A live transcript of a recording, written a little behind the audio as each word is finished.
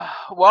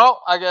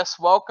Well, I guess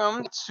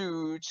welcome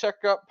to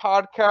Check Up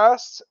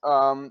Podcast,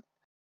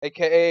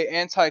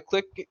 aka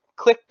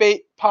Clickbait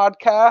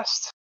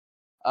Podcast.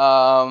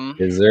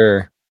 Is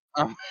there?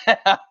 I'm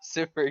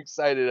super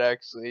excited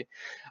actually.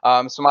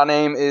 So my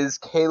name is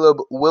Caleb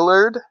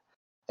Willard,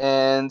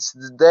 and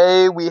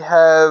today we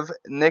have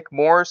Nick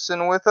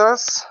Morrison with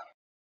us.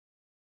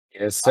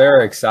 Yes,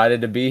 sir.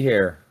 Excited to be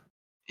here.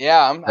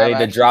 Yeah, I'm Ready to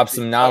actually drop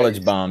pretty some knowledge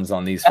excited. bombs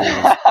on these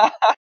fools.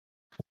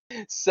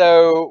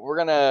 So we're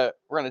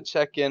gonna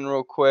check in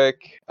real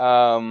quick.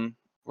 We're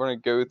gonna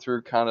go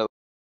through kind of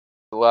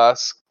the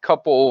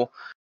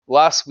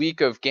last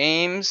week of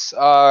games.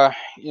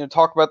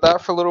 Talk about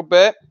that for a little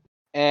bit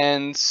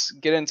and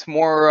get into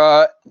more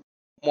of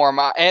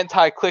my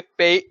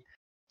anti-clickbait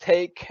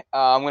take.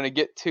 I'm gonna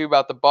get to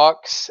about the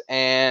Bucks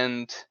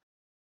and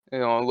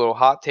little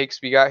hot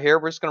takes we got here.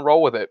 We're just gonna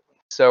roll with it.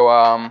 So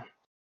all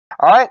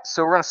right.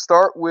 So we're gonna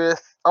start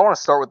with. I want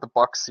to start with the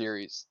Bucks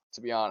series,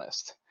 to be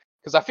honest,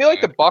 because I feel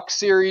like the Bucks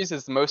series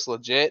is the most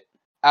legit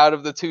out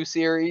of the two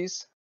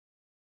series.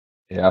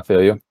 Yeah, I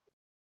feel you.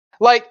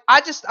 Like,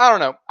 I don't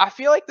know. I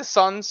feel like the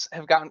Suns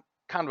have gotten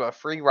kind of a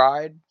free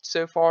ride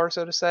so far,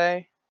 so to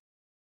say,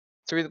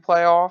 through the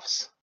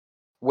playoffs.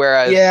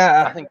 Whereas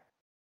Yeah.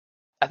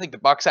 I think the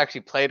Bucks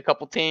actually played a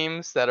couple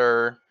teams that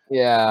are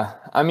Yeah.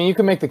 I mean, you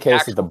can make the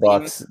case that the actual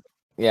teams. Bucks.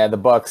 Yeah, the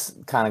Bucks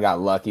kind of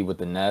got lucky with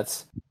the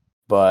Nets,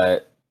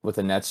 but with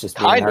the Nets just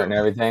being Kind hurt of. and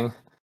everything,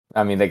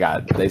 I mean, they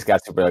just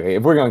got super lucky.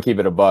 If we're gonna keep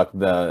it a buck,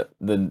 the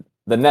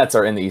Nets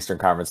are in the Eastern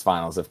Conference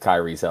Finals if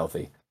Kyrie's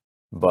healthy.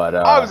 But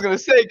I was gonna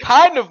say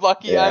kind of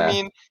lucky. I yeah.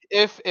 mean,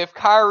 if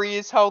Kyrie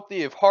is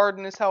healthy, if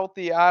Harden is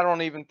healthy, I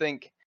don't even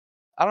think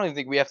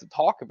we have to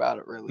talk about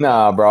it really.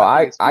 No, bro.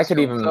 I think it I speaks could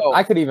for even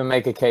itself.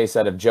 make a case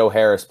that if Joe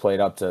Harris played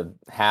up to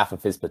half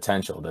of his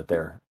potential, that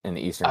they're in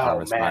the Eastern Oh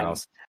Conference man,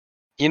 Finals.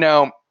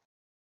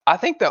 I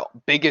think that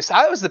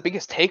was the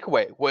biggest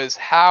takeaway was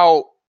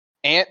how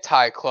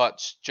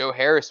anti-clutch Joe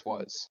Harris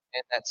was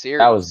in that series.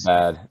 That was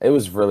bad. It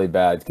was really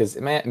bad because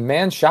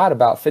man shot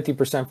about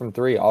 50% from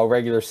three all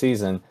regular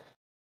season,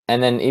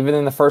 and then even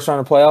in the first round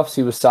of playoffs,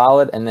 he was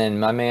solid. And then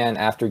my man,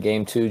 after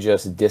game 2,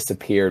 just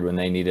disappeared when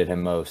they needed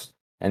him most.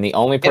 And the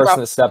only person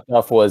that stepped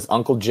up was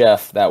Uncle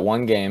Jeff that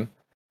one game.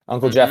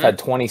 Uncle Jeff had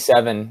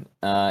 27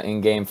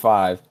 in game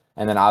 5,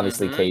 and then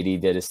obviously KD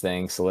did his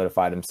thing,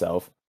 solidified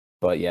himself.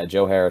 But yeah,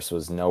 Joe Harris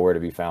was nowhere to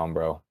be found,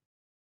 bro.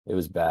 It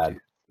was bad.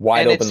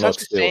 Wide open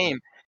looks too.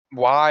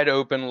 Wide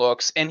open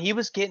looks, and he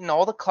was getting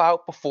all the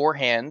clout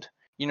beforehand,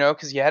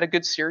 because he had a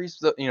good series,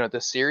 the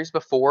series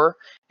before,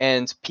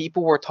 and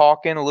people were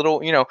talking a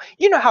little,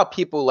 how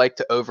people like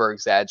to over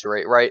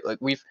exaggerate, right? Like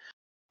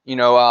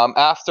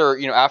after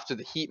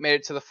the Heat made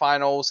it to the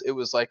finals, it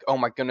was like, oh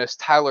my goodness,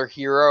 Tyler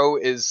Hero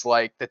is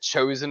like the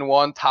chosen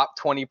one, top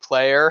 20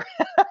 player.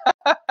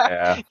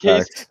 Yeah,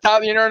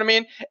 Top, you know what I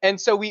mean? And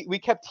so we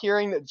kept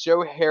hearing that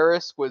Joe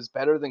Harris was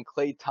better than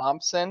Klay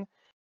Thompson.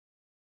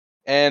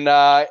 And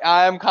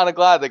I'm kind of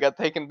glad they got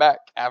taken back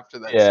after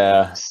that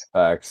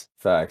series.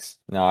 Facts.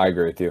 No, I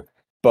agree with you.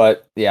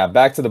 But yeah,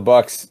 back to the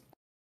Bucks.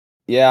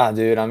 Yeah,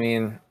 dude. I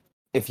mean,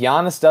 if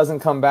Giannis doesn't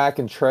come back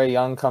and Trae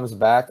Young comes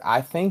back,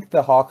 I think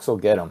the Hawks will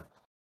get him.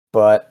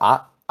 But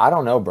I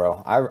don't know,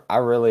 bro. I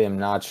really am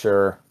not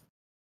sure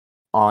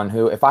on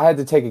who. If I had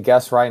to take a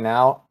guess right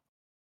now,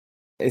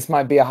 this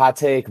might be a hot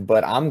take,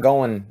 but I'm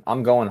going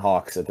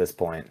Hawks at this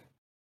point.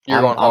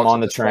 I'm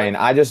on the train.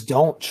 I just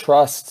don't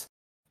trust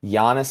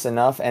Giannis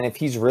enough, and if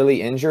he's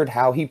really injured,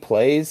 how he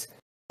plays,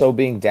 so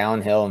being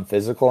downhill and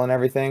physical and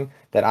everything,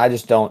 that I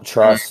just don't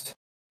trust.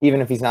 Even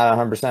if he's not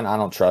 100%, I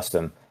don't trust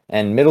him.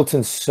 And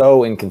Middleton's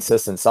so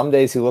inconsistent. Some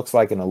days he looks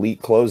like an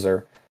elite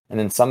closer, and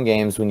then some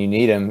games when you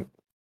need him,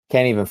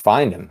 can't even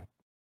find him.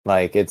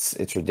 Like it's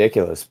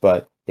ridiculous.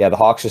 But yeah, the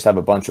Hawks just have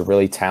a bunch of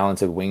really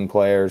talented wing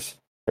players.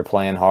 They're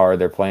playing hard.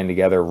 They're playing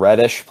together.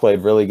 Reddish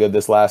played really good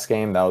this last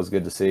game. That was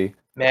good to see.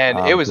 Man,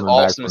 it was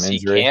awesome to see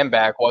Cam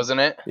back,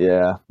 wasn't it?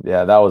 Yeah,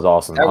 that was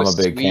awesome. I'm a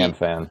big Cam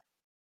fan.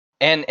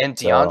 And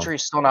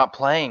DeAndre's still not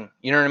playing.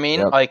 You know what I mean?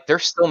 Yep. Like, they're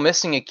still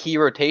missing a key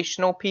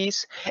rotational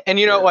piece. And,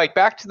 like,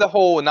 back to the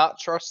whole not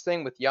trust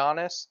thing with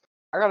Giannis,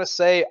 I got to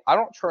say, I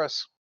don't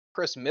trust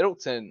Chris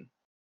Middleton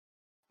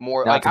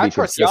more. Like, I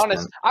trust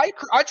Giannis.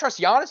 I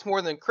trust Giannis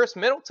more than Chris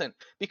Middleton,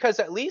 because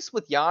at least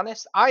with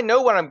Giannis, I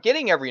know what I'm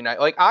getting every night.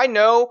 Like, I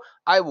know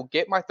I will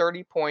get my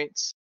 30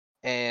 points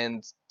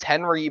and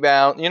 10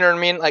 rebound. You know what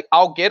I mean? Like,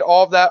 I'll get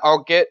all of that.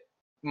 I'll get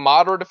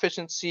moderate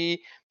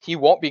efficiency. He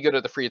won't be good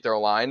at the free throw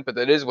line, but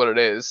that is what it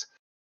is.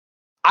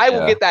 I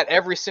will get that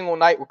every single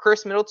night. With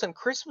Chris Middleton,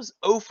 Chris was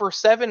 0 for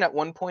 7 at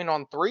one point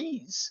on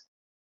threes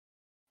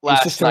last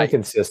night. He's just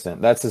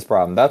inconsistent. That's his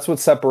problem. That's what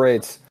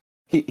separates.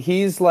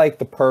 He's like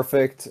the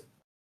perfect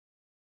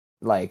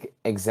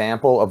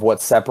example of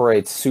what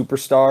separates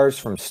superstars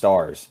from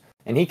stars.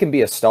 And he can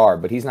be a star,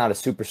 but he's not a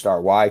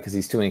superstar. Why? Because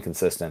he's too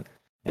inconsistent.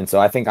 And so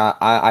I think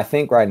I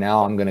think right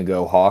now I'm going to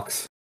go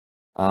Hawks.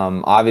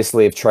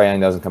 Obviously, if Trae Young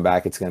doesn't come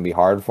back, it's going to be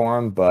hard for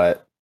him.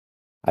 But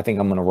I think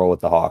I'm going to roll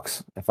with the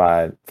Hawks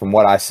from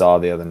what I saw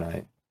the other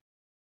night.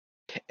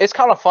 It's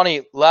kind of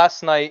funny.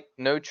 Last night,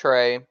 no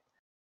Trae.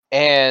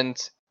 and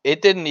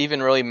it didn't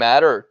even really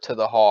matter to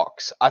the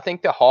Hawks. I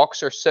think the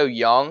Hawks are so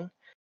young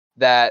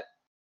that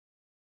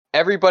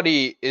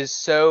everybody is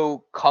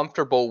so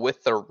comfortable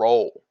with their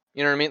role.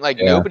 You know what I mean? Like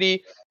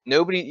nobody,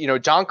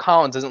 John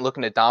Collins isn't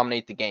looking to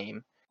dominate the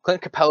game.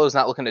 Clint Capela's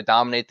not looking to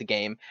dominate the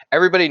game.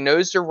 Everybody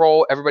knows their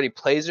role. Everybody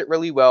plays it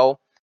really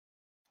well.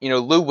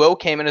 Lou Will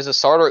came in as a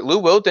starter. Lou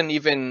Will didn't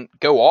even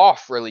go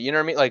off really. You know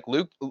what I mean? Like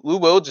Lou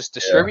Will just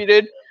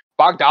distributed.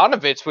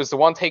 Bogdanovich was the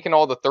one taking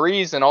all the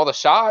threes and all the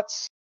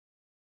shots.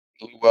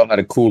 Lou Will had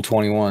a cool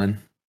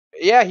 21.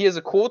 Yeah, he has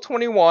a cool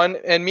 21.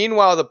 And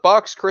meanwhile, the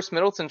Bucks, Chris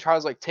Middleton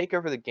tries to take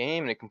over the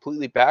game and it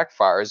completely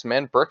backfires.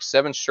 Man, Brooks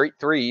 7 straight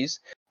threes.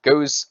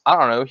 Goes, I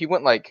don't know, he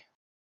went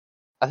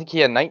I think he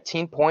had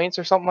 19 points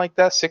or something like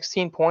that,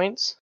 16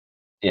 points.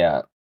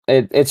 Yeah.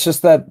 It's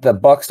just that the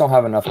Bucks don't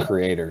have enough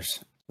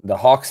creators. The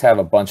Hawks have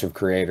a bunch of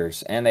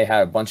creators, and they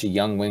have a bunch of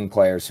young wing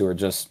players who are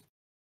just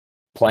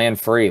playing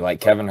free, like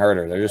Kevin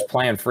Huerter. They're just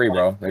playing free,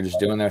 bro. They're just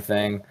doing their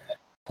thing,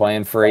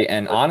 playing free.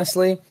 And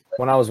honestly,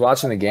 when I was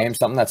watching the game,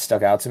 something that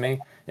stuck out to me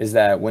is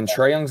that when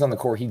Trae Young's on the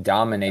court, he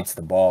dominates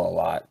the ball a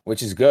lot,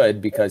 which is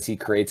good because he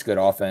creates good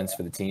offense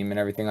for the team and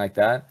everything like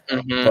that.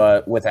 Mm-hmm.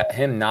 But with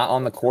him not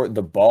on the court,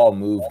 the ball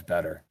moved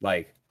better,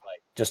 like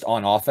just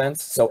on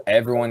offense. So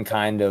everyone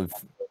kind of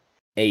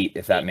ate,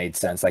 if that made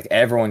sense. Like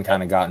everyone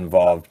kind of got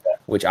involved,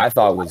 which I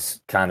thought was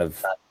kind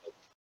of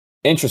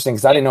interesting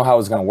because I didn't know how it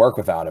was going to work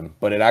without him,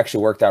 but it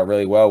actually worked out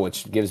really well,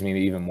 which gives me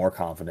even more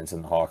confidence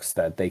in the Hawks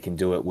that they can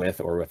do it with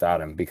or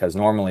without him, because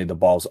normally the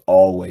ball's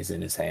always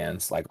in his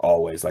hands, like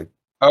always. Like,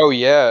 oh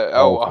yeah,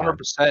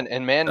 100%.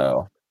 And man,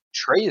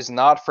 Trae is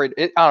not afraid.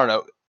 I don't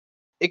know.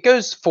 It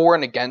goes for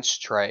and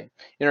against Trae.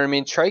 You know what I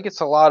mean? Trae gets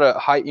a lot of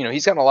hype.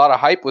 He's gotten a lot of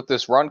hype with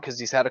this run because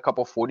he's had a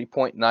couple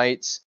 40-point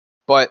nights.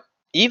 But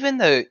even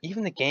the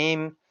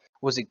game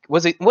wasn't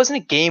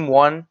it game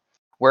 1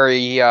 where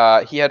he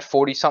had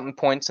 40-something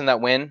points in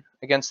that win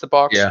against the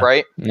Bucks,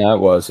 right? Yeah, it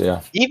was,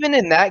 yeah. Even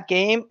in that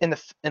game, in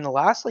the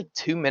last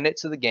 2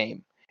 minutes of the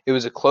game, it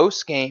was a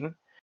close game,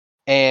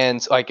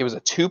 and it was a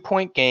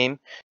 2-point game.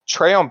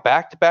 Trae on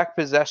back-to-back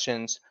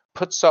possessions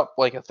puts up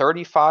a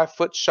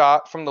 35-foot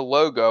shot from the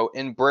logo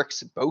and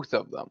bricks both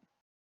of them.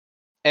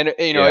 And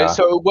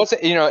so it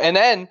wasn't, and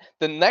then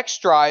the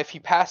next drive he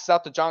passes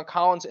out to John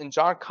Collins, and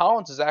John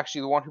Collins is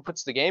actually the one who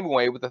puts the game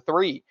away with a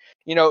 3.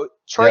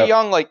 Trae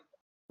Young,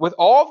 with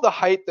all of the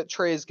hype that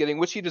Trae is getting,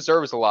 which he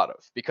deserves a lot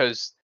of,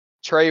 because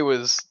Trae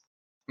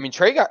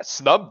got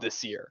snubbed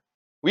this year.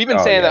 We've been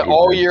saying that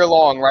all year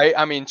long, right?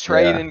 I mean,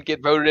 Trae didn't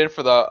get voted in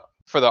for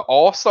the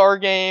All-Star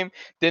game,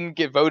 didn't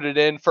get voted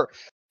in for,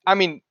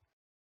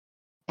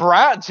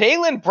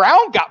 Jaylen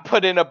Brown got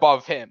put in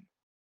above him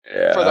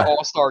for the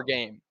All-Star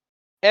game.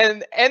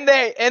 And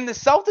the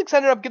Celtics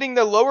ended up getting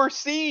the lower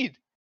seed.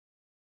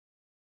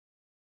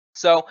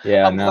 So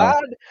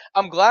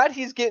I'm glad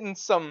he's getting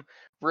some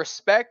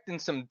respect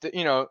and some,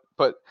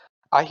 but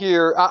I'm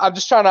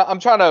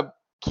trying to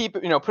keep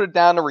it, put it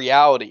down to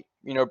reality,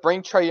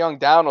 bring Trae Young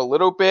down a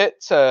little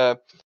bit to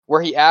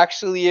where he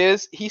actually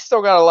is. He's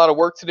still got a lot of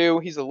work to do.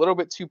 He's a little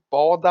bit too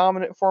ball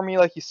dominant for me,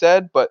 like you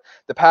said, but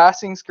the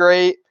passing's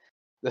great.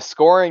 The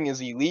scoring is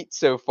elite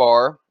so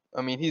far.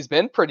 He's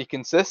been pretty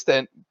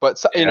consistent,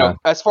 but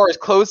as far as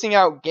closing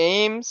out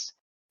games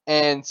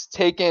and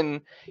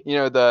taking,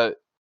 the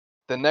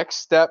next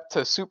step to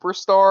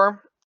superstar,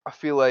 I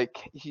feel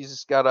like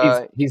he's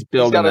got he's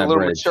building that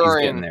bridge. Mature,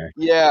 he's getting there.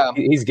 Yeah,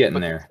 he's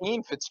getting there. The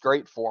team fits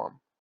great for him.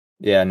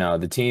 Yeah, no,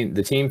 the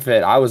team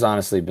fit. I was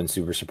honestly been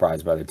super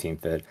surprised by the team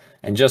fit.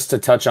 And just to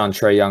touch on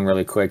Trae Young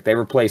really quick, they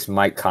replaced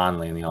Mike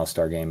Conley in the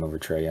All-Star game over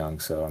Trae Young.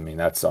 So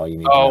that's all you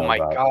need to know. Oh my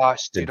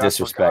gosh, dude, the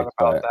disrespect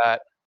about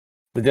that.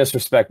 The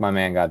disrespect my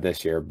man got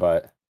this year,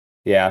 but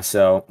yeah.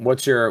 So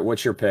what's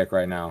your pick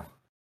right now?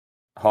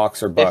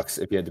 Hawks or Bucks?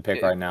 If you had to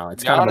pick right now,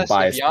 it's kind of a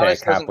biased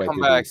pick halfway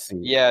through the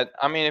season. Yeah,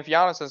 if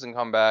Giannis doesn't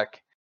come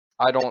back,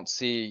 I don't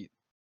see.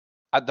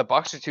 The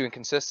Bucks are too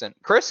inconsistent.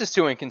 Chris is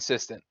too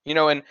inconsistent.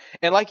 And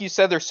like you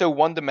said, they're so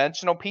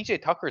one-dimensional.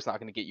 PJ Tucker's not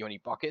going to get you any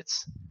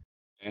buckets.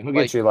 And who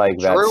gets you that?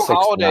 Drew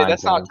Holiday?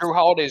 That's not Drew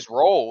Holiday's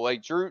role.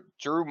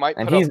 Drew might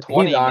put up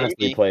 20.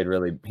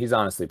 He's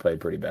honestly played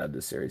pretty bad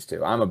this series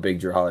too. I'm a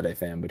big Drew Holiday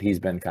fan, but he's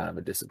been kind of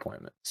a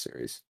disappointment this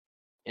series.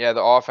 Yeah,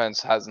 the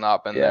offense has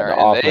not been there.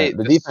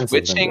 The defense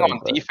switching on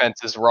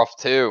defense is rough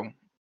too.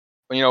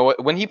 When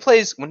Drew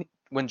plays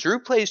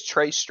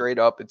Trae straight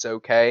up, it's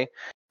okay,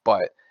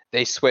 but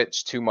they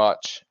switch too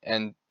much,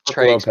 and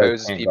Trae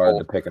exposes people. Guard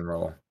the pick and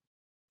roll.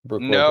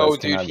 No,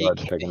 dude,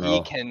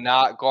 he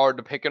cannot guard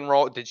the pick and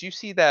roll. Did you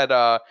see that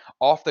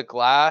off the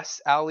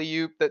glass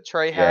alley-oop that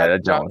Trae had? Yeah,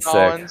 that John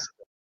Collins?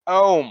 Sick.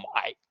 Oh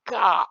my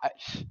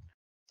gosh,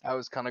 that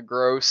was kind of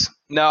gross.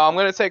 No, I'm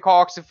gonna take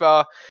Hawks if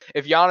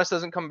Giannis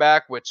doesn't come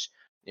back, which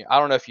I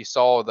don't know if you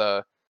saw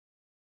the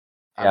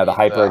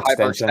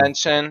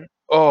hyperextension.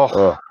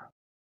 Oh,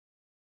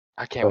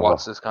 I can't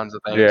watch those kinds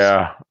of things.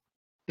 Yeah.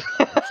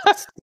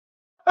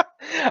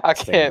 I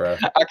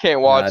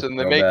can't watch them.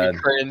 They make me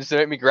cringe. They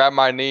make me grab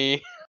my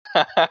knee.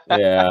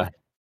 Yeah.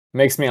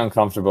 Makes me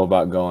uncomfortable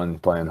about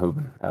playing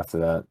hooping after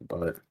that,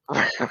 but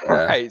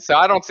right. So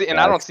I don't see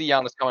facts.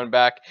 Giannis coming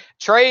back.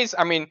 Trey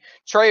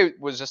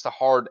was just a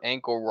hard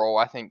ankle roll.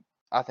 I think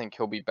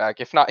he'll be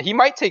back. If not, he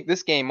might take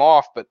this game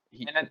off, but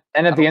And I at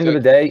the don't end feel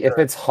of the like day, if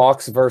it's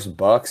Hawks versus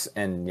Bucks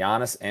and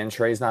Giannis and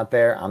Trey's not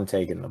there, I'm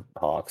taking the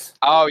Hawks.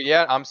 Oh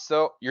yeah,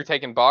 you're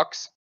taking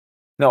Bucks?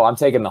 No, I'm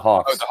taking the Oh, the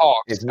Hawks.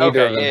 If Hawks.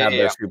 neither of Okay, them yeah, have yeah,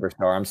 their yeah.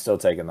 superstar, I'm still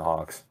taking the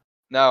Hawks.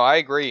 No, I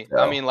agree. I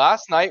So mean,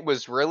 last night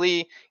was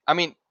really. I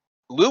mean,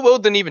 Lou Will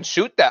didn't even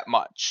shoot that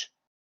much.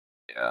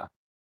 yeah.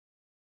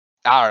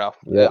 I don't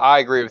know. Yep. I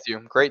agree with you.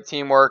 Great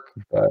teamwork.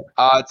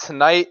 But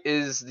Tonight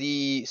is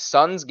the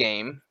Suns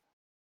game.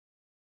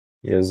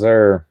 yes,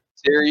 sir.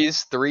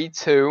 Series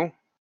 3-2.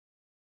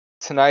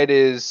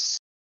 Tonight's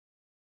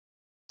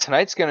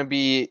gonna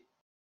be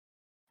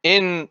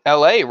in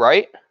LA,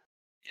 right?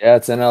 Yeah,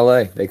 it's in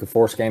LA. They could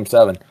force game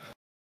 7.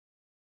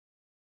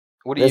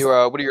 What This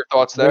are your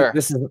thoughts there?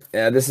 this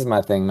is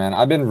my thing, man.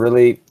 I've been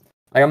really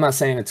like, I'm not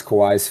saying it's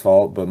Kawhi's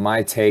fault, but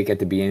my take at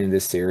the beginning of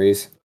this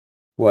series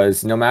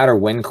was no matter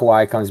when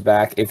Kawhi comes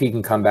back, if he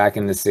can come back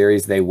in the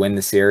series, they win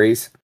the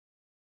series.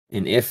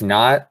 And if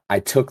not, I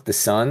took the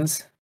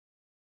Suns.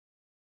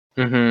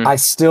 Mm-hmm. I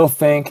still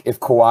think if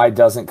Kawhi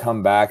doesn't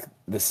come back,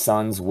 the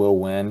Suns will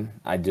win.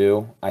 I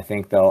do. I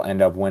think they'll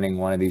end up winning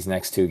one of these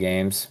next 2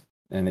 games,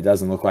 and it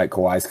doesn't look like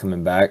Kawhi's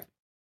coming back.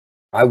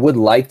 I would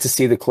like to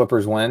see the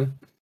Clippers win.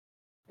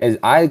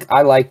 I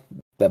like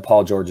that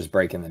Paul George is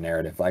breaking the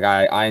narrative. Like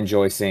I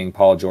enjoy seeing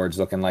Paul George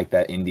looking like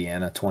that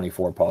Indiana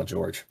 24 Paul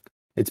George.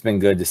 It's been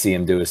good to see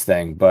him do his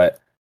thing, but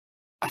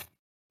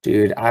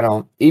dude, I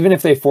don't even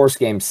if they force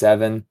game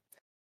 7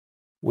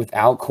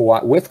 without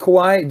Kawhi, with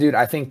Kawhi, dude,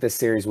 I think this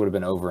series would have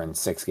been over in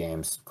 6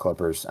 games,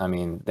 Clippers. I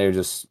mean, At they're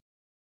least.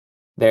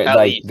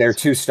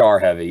 too star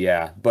heavy,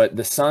 yeah. But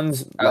the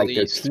Suns, At like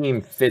their least.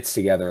 team fits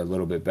together a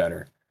little bit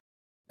better.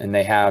 And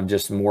they have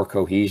just more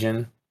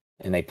cohesion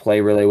and they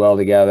play really well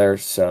together.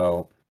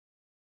 So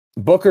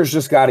Booker's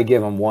just got to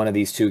give them one of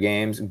these 2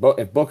 games. But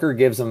if Booker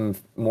gives them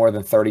more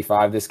than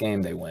 35 this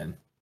game, they win.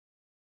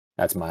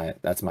 That's my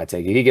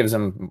take. If he gives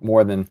them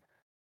more than,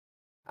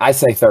 I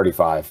say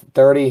 35.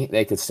 30,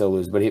 they could still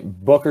lose. But if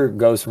Booker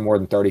goes for more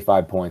than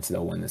 35 points,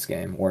 they'll win this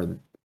game or the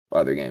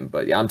other game.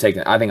 But yeah, I think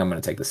I'm going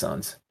to take the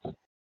Suns.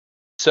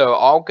 So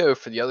I'll go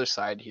for the other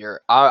side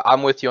here.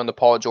 I'm with you on the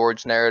Paul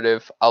George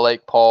narrative. I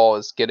like Paul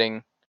is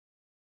getting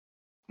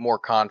more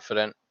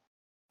confident.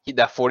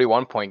 That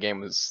 41-point game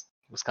was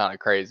kind of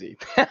crazy.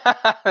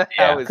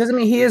 Yeah, because I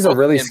mean, he is a Book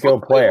really and Book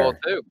skilled played well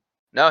player. too.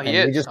 No, he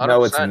And we is just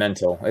know it's 100%.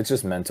 mental. It's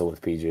just mental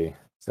with PG.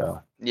 So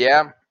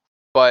Yeah,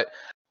 but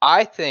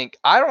I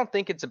don't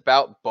think it's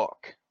about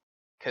Book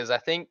because I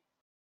think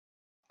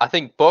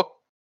Book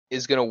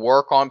is gonna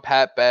work on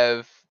Pat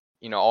Bev.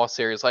 All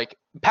series. Like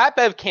Pat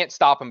Bev can't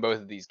stop in both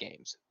of these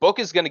games. Book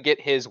is gonna get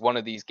his one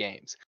of these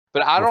games.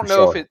 But I oh, for don't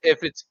know sure.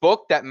 if it's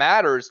Book that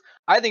matters.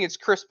 I think it's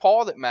Chris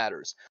Paul that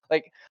matters.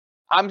 Like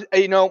I'm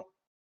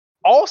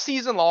all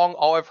season long,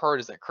 all I've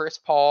heard is that Chris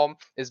Paul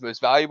is the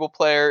most valuable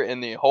player in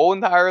the whole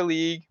entire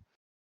league.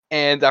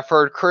 And I've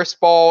heard Chris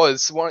Paul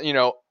is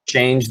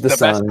Change the the best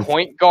Suns.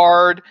 point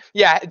guard.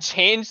 Yeah,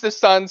 change the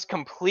Suns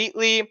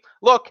completely.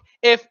 Look,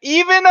 if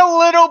even a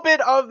little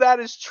bit of that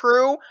is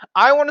true,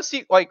 I want to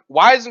see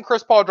why isn't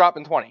Chris Paul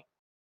dropping 20?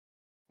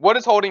 What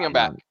is holding him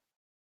back?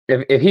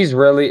 If he's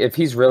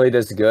really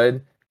this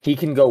good, he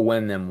can go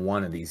win them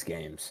one of these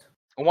games.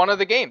 One of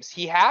the games.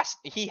 He has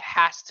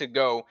to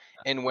go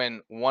and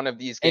win one of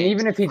these games. And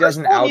even if he Chris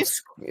doesn't Paul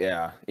needs-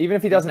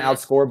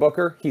 outscore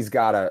Booker, he's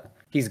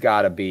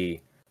gotta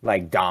be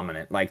like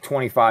dominant, like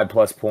 25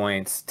 plus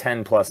points,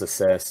 10 plus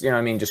assists. You know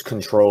what I mean? Just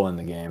controlling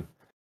the game.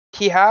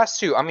 He has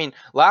to. I mean,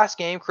 last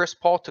game Chris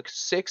Paul took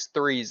 6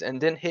 threes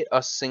and didn't hit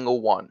a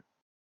single one.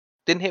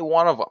 Didn't hit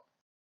one of them.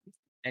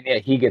 And yeah,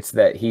 he gets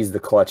that he's the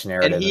clutch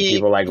narrative, and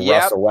people like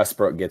Russell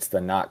Westbrook gets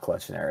the not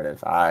clutch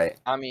narrative. I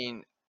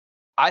mean,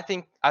 I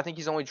think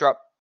he's only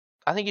dropped.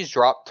 I think he's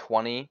dropped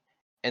 20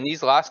 in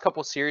these last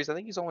couple series. I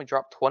think he's only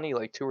dropped 20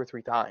 like 2 or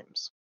 3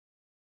 times.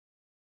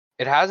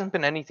 It hasn't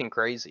been anything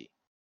crazy.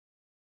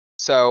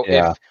 So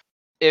yeah.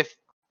 if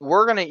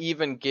we're gonna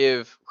even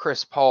give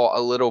Chris Paul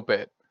a little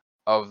bit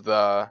of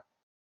the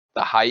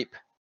hype,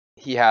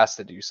 he has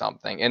to do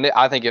something, and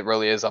I think it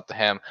really is up to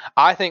him.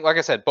 I think, like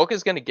I said, Book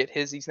is gonna get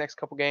these next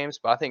couple games,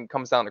 but I think it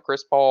comes down to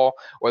Chris Paul.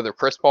 Whether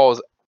Chris Paul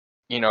is,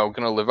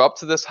 gonna live up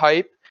to this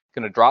hype,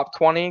 gonna drop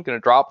 20, gonna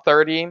drop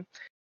 30,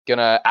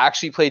 gonna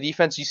actually play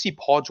defense. You see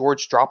Paul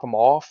George drop him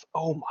off.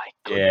 Oh my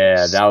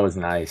goodness. Yeah, that was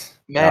nice.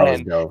 Man, that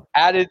was dope.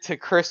 Added to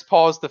Chris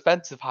Paul's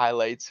defensive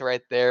highlights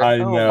right there. I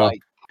oh know. my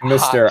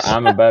Mr. gosh.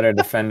 I'm a better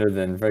defender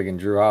than freaking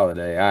Drew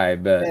Holiday. I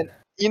bet. And,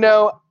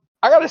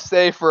 I gotta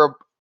say for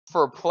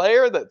a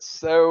player that's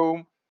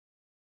so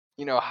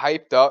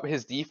hyped up,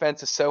 his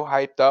defense is so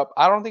hyped up.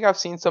 I don't think I've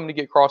seen somebody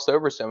get crossed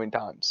over so many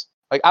times.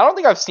 Like, I don't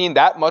think I've seen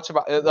that much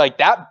about like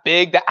that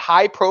big, that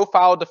high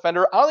profile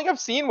defender. I don't think I've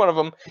seen one of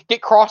them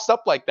get crossed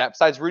up like that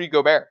besides Rudy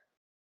Gobert.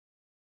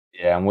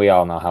 Yeah, and we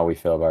all know how we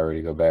feel about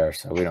Rudy Gobert,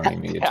 so we don't even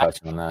need to touch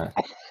on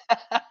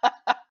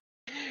that.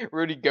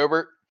 Rudy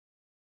Gobert.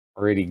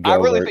 Rudy Gobert.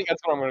 I really think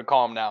that's what I'm going to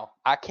call him now.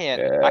 I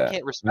can't respect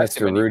him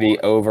Mr. anymore. Rudy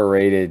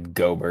overrated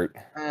Gobert.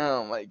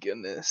 Oh my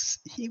goodness.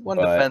 He won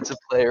Defensive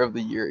Player of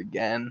the Year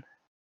again.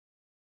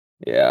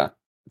 Yeah.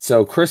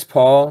 So Chris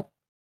Paul,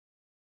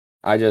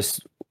 I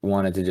just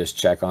wanted to just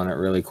check on it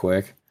really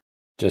quick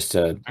just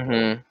to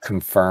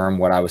confirm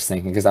what I was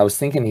thinking, because I was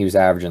thinking he was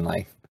averaging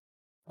like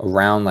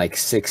around like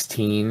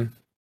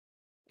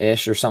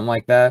 16-ish or something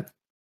like that.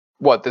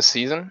 What, this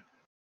season?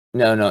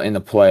 No, in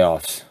the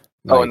playoffs.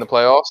 In the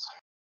playoffs?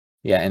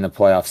 Yeah, in the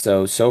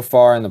playoffs. So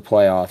far in the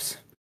playoffs,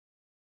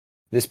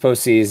 this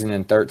postseason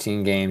in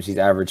 13 games, he's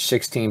averaged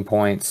 16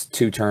 points,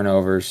 2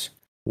 turnovers,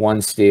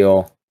 1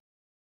 steal,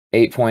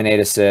 8.8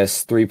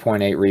 assists,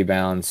 3.8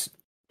 rebounds,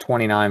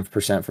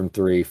 29% from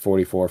 3,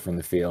 44 from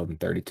the field in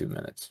 32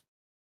 minutes.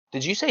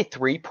 Did you say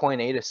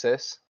 3.8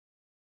 assists?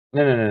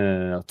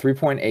 No.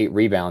 3.8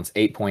 rebounds,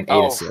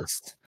 8.8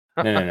 assists.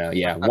 No.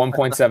 Yeah,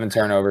 1.7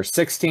 turnovers,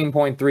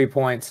 16.3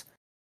 points,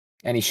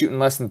 and he's shooting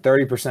less than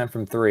 30%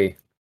 from 3.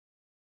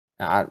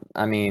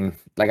 I mean,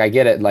 like, I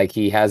get it. Like,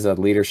 he has a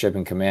leadership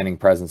and commanding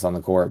presence on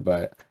the court,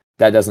 but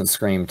that doesn't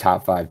scream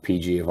top 5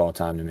 PG of all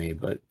time to me,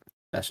 but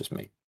that's just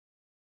me.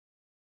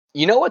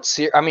 You know what's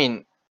I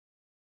mean,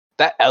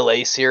 that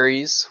LA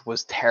series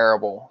was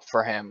terrible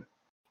for him.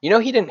 You know,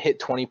 he didn't hit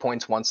 20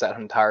 points once that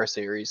entire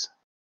series.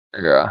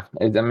 Yeah.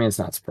 I mean, it's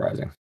not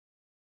surprising.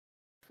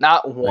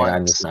 Not once. Like,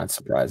 I'm just not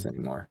surprised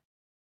anymore.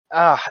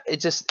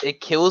 It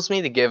kills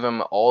me to give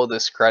him all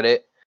this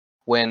credit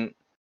when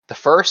the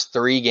first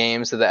 3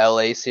 games of the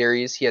LA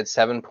series, he had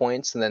 7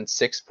 points and then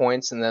 6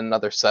 points and then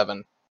another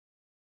 7.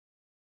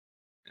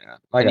 Yeah,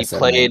 like I said,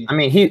 played. I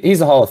mean, he's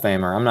a Hall of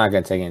Famer. I'm not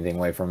going to take anything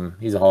away from him.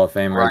 He's a Hall of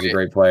Famer. Right. He's a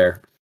great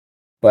player.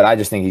 But I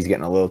just think he's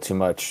getting a little too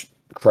much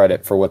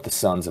credit for what the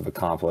Suns have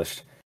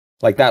accomplished.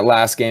 Like that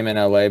last game in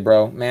LA,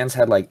 bro, man's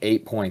had like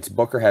 8 points.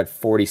 Booker had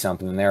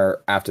 40-something, and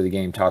they're after the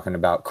game talking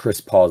about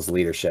Chris Paul's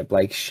leadership.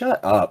 Like,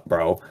 shut up,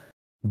 bro.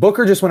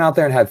 Booker just went out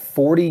there and had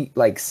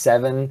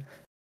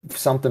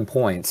 47-something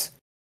points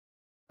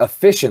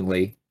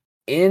efficiently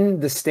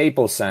in the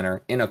Staples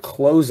Center in a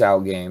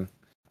closeout game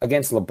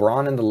against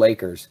LeBron and the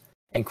Lakers.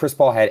 And Chris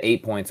Paul had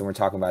 8 points, and we're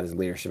talking about his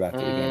leadership after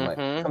the game. Like,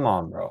 come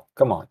on, bro.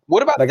 Come on.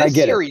 What about this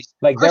series?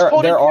 Like, there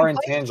are intangibles.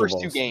 The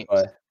first 2 games.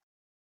 But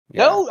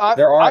yeah, no,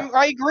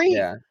 I agree.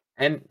 Yeah,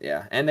 and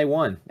they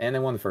won. And they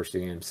won the first 2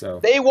 games. So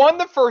they won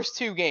the first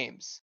 2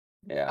 games.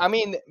 Yeah. I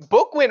mean,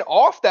 Book went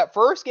off that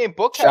first game.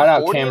 Book shout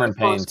had out Cameron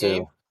Payne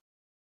too.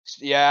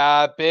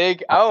 Yeah,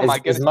 big. Oh my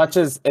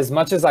goodness. As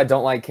much as I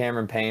don't like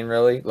Cameron Payne,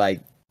 really,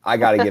 like, I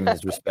gotta give him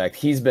his respect.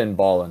 He's been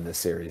balling this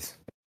series.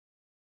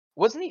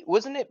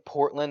 Wasn't it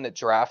Portland that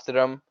drafted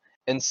him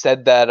and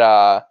said that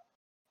I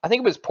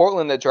think it was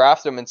Portland that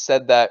drafted him and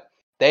said that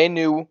they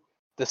knew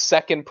the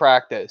second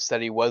practice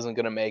that he wasn't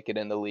going to make it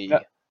in the league.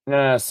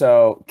 No.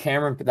 So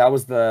Cameron, that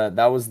was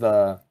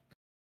the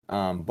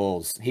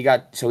Bulls. He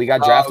got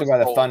drafted by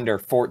the Thunder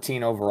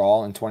 14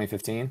 overall in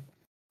 2015,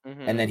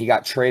 and then he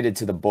got traded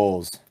to the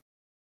Bulls.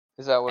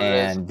 Is that what it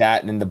is?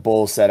 And the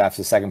Bulls said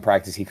after the second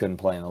practice he couldn't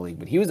play in the league,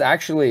 but he was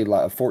actually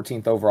like a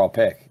 14th overall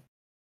pick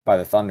by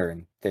the Thunder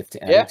in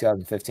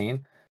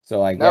 2015. So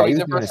like, he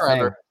was doing his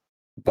thing.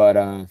 But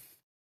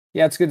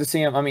yeah, it's good to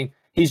see him. I mean,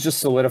 he's just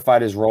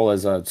solidified his role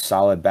as a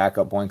solid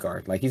backup point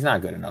guard. Like, he's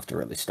not good enough to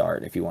really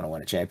start if you want to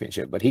win a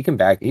championship, but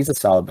he's a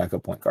solid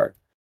backup point guard.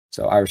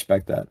 So I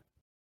respect that.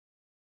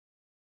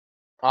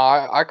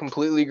 I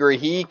completely agree.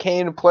 He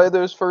came to play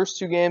those first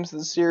 2 games of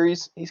the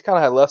series. He's kind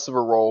of had less of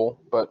a role,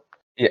 but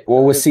yeah.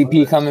 Well, with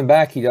CP coming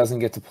back, he doesn't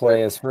get to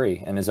play as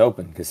free and as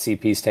open because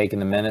CP's taking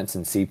the minutes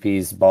and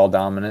CP's ball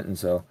dominant, and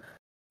so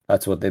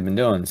that's what they've been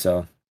doing.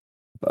 So,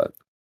 but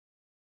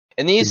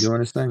he's doing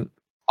his thing.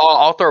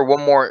 I'll throw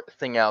one more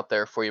thing out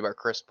there for you about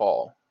Chris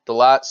Paul.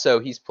 So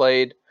he's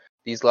played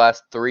these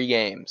last 3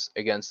 games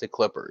against the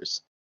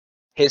Clippers.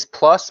 His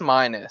plus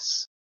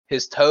minus,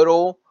 his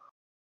total,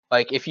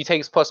 like if you take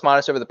his plus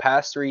minus over the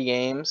past 3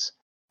 games,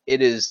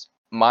 it is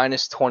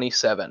minus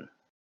 27.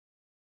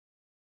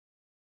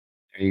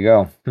 There you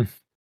go.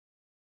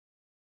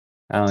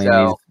 I don't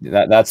even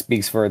that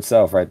speaks for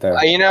itself right there.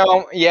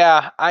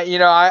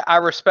 I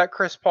respect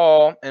Chris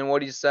Paul and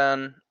what he's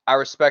done. I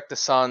respect the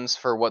Suns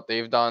for what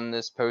they've done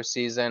this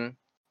postseason.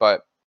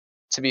 But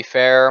to be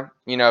fair,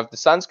 if the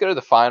Suns go to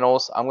the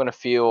finals, I'm gonna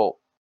feel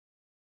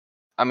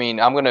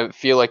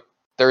like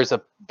there's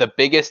the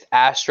biggest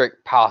asterisk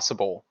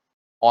possible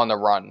on the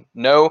run.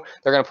 No,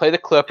 they're gonna play the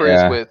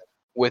Clippers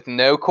with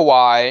no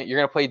Kawhi. You're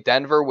gonna play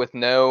Denver with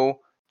no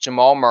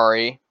Jamal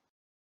Murray.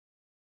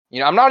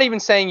 I'm not even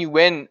saying you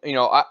win.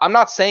 I'm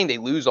not saying they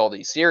lose all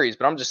these series,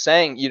 but I'm just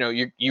saying,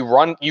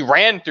 you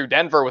ran through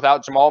Denver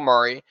without Jamal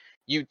Murray.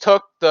 You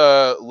took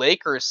the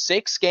Lakers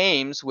 6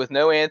 games with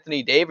no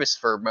Anthony Davis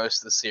for most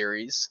of the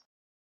series.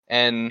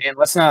 And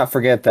let's not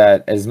forget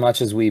that as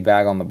much as we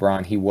bag on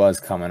LeBron, he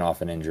was coming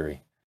off an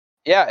injury.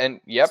 Yeah,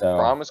 and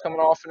LeBron was coming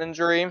off an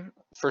injury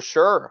for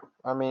sure.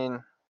 I mean,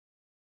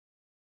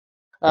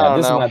 I don't know.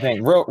 This is my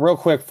thing. Real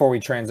quick before we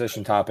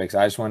transition topics,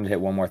 I just wanted to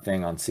hit one more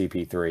thing on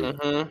CP3.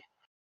 Mm-hmm.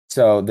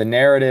 So the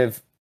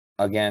narrative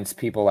against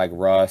people like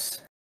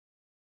Russ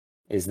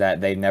is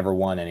that they've never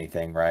won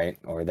anything, right?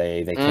 Or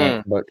they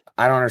can't. But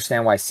I don't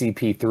understand why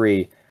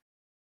CP3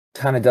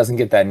 kind of doesn't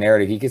get that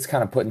narrative. He gets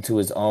kind of put into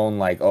his own,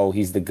 like, oh,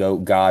 he's the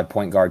GOAT God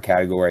point guard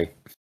category.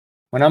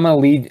 When I'm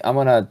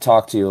gonna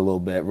talk to you a little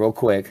bit real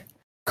quick.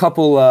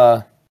 Couple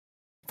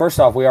first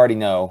off, we already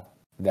know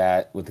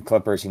that with the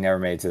Clippers he never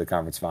made it to the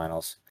conference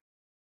finals.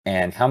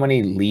 And how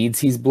many leads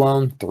he's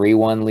blown?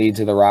 3-1 lead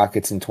to the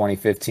Rockets in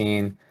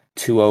 2015,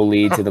 2-0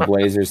 lead to the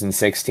Blazers in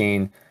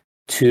 16,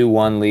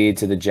 2-1 lead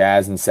to the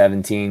Jazz in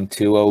 17,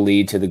 2-0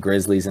 lead to the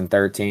Grizzlies in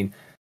 13.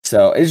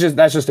 So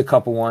that's just a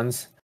couple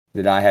ones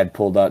that I had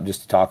pulled up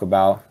just to talk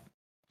about,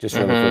 just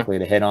really quickly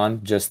to hit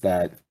on. Just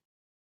that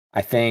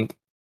I think,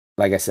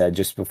 like I said,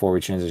 just before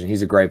we transition,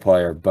 he's a great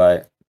player,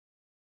 but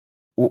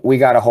we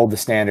got to hold the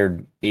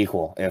standard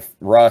equal. If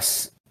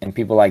Russ and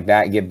people like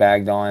that get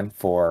bagged on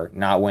for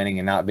not winning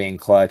and not being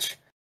clutch,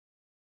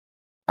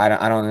 I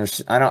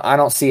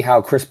don't see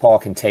how Chris Paul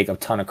can take a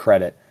ton of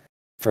credit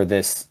for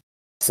this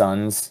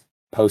Suns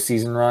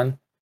postseason run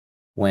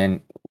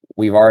when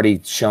we've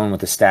already shown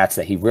with the stats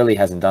that he really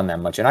hasn't done that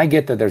much. And I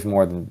get that there's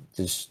more than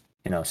just,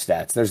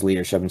 stats. There's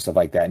leadership and stuff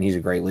like that, and he's a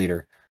great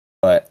leader.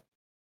 But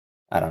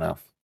I don't know.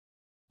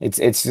 It's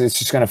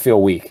just going to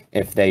feel weak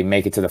if they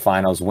make it to the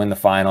finals, win the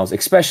finals,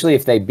 especially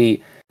if they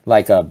beat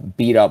like a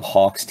beat up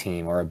Hawks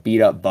team or a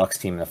beat up Bucks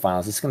team in the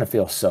finals. It's going to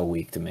feel so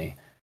weak to me.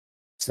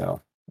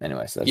 So,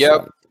 anyways, that's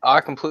I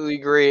completely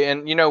agree.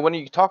 And when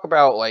you talk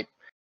about like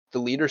the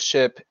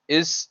leadership,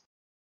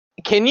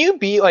 can you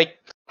be like,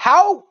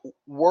 how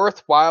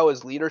worthwhile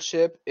is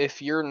leadership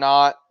if you're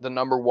not the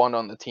number one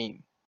on the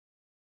team?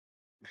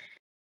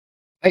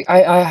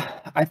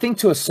 I think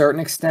to a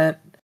certain extent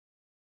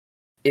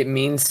it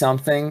means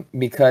something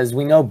because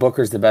we know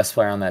Booker's the best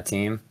player on that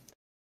team.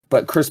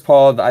 But Chris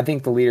Paul, I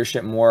think the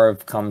leadership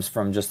comes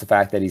from just the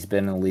fact that he's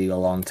been in the league a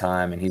long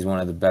time and he's one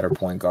of the better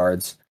point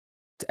guards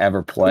to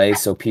ever play.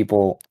 So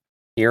people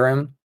hear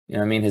him. You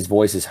know what I mean? His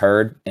voice is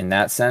heard in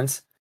that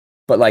sense.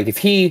 But like if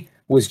he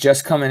was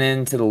just coming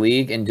into the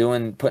league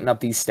and putting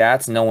up these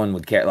stats, no one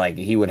would care. Like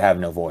he would have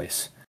no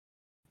voice.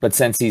 But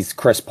since he's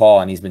Chris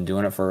Paul and he's been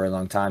doing it for a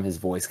long time, his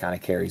voice kind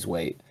of carries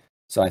weight.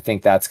 So I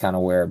think that's kind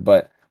of where.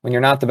 But when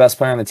you're not the best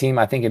player on the team,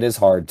 I think it is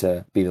hard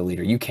to be the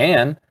leader. You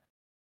can,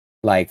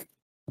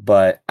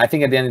 but I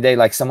think at the end of the day,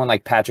 like someone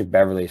like Patrick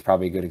Beverley is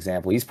probably a good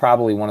example. He's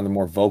probably one of the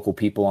more vocal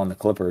people on the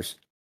Clippers.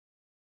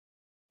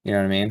 You know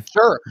what I mean?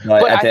 Sure.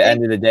 But at the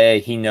end of the day,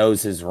 he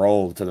knows his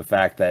role to the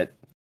fact that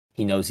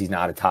he knows he's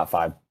not a top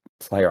 5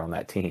 player on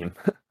that team.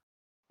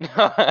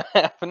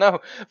 No,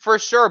 for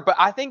sure. But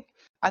I think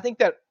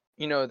that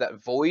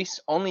that voice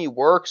only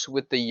works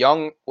with the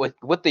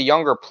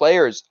younger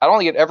players. I don't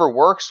think it ever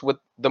works with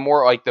the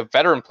more like the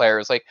veteran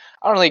players. Like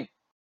I don't think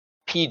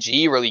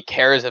PG really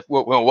cares if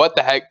what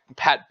the heck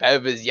Pat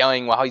Bev is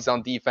yelling while he's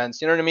on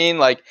defense. You know what I mean?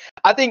 Like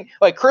I think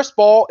like Chris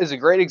Paul is a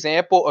great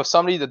example of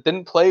somebody that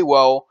didn't play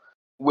well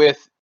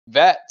with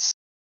vets.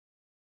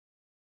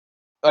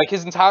 Like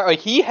his entire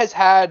he has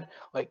had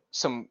like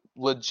some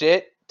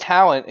legit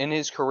talent in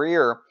his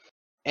career,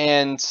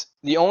 and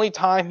the only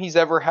time he's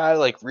ever had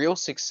like real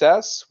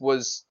success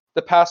was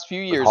the past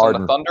few years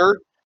on the Thunder.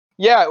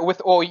 Yeah, with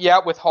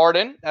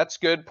Harden. That's a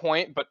good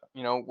point. But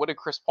what did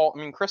Chris Paul? I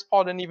mean, Chris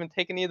Paul didn't even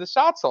take any of the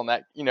shots on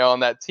that on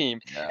that team.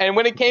 Yeah. And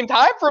when it came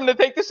time for him to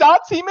take the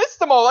shots, he missed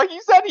them all. Like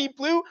you said, he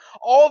blew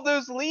all of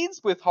those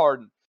leads with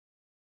Harden.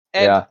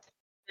 And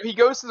he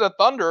goes to the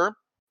Thunder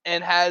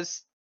and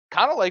has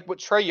kind of like what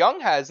Trae Young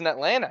has in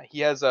Atlanta.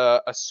 He has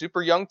a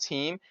super young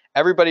team.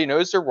 Everybody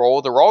knows their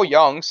role. They're all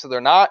young, so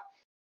they're not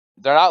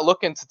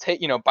looking to take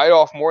bite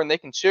off more than they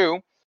can chew.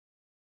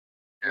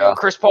 Yeah.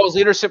 Chris Paul's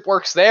leadership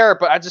works there,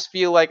 but I just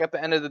feel like at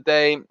the end of the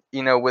day,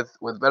 with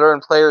veteran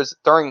players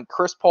during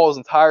Chris Paul's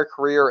entire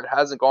career, it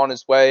hasn't gone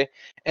his way.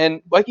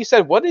 And like you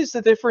said, what is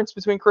the difference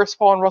between Chris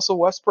Paul and Russell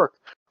Westbrook?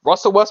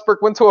 Russell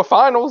Westbrook went to a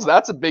finals.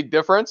 That's a big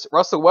difference.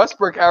 Russell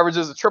Westbrook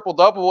averages a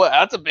triple-double.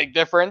 That's a big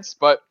difference.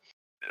 But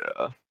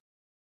all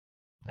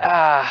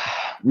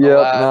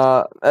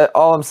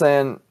I'm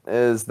saying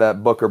is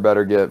that Booker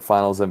better get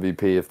Finals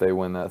MVP if they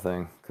win that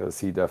thing because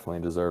he definitely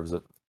deserves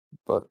it.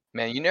 But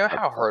man, you know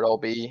how hurt I'll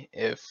be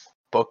if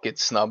Book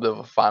gets snubbed of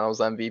a Finals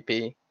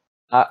MVP.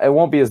 It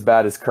won't be as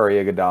bad as Curry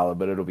Iguodala,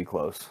 but it'll be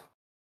close.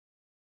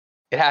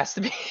 It has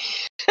to be.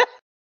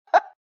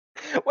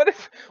 What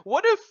if?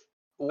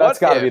 That's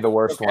got to be the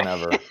worst one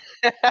ever.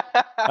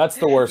 That's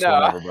the worst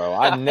one ever, bro.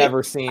 I've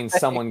never seen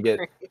someone get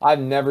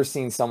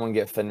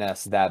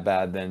finessed that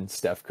bad than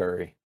Steph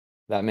Curry.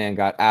 That man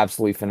got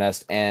absolutely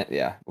finessed, and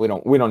we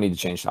don't need to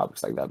change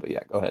topics like that. But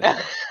yeah, go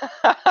ahead.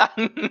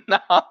 No,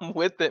 I'm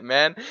with it,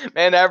 man.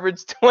 Man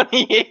averaged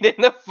 28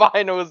 in the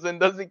finals and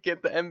doesn't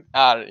get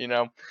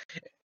the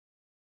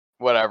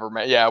whatever,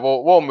 man. Yeah,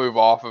 we'll move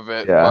off of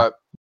it. Yeah.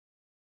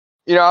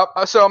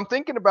 But so I'm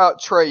thinking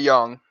about Trae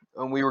Young,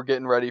 and we were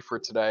getting ready for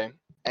today,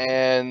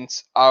 and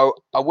I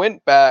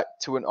went back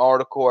to an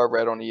article I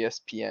read on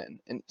ESPN,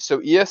 and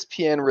so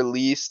ESPN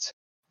released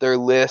their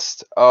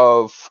list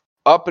of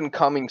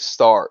up-and-coming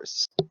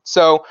stars.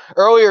 So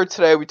earlier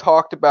today we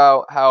talked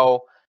about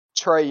how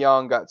Trae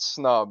Young got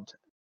snubbed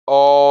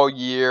all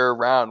year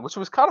round, which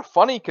was kind of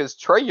funny because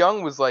Trae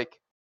Young was like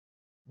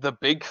the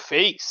big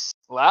face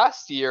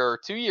last year or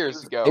 2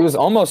 years ago. He was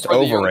almost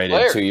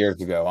overrated 2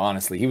 years ago,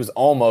 honestly. He was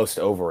almost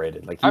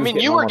overrated. Like,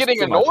 you were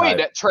getting annoyed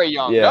at Trae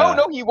Young. Yeah.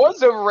 No, he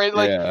was overrated.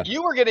 Like,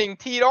 you were getting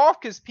teed off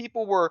because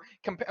people were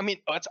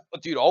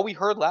dude, all we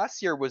heard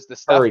last year was the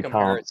Steph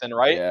comparison,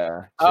 right?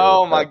 Yeah.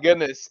 Oh my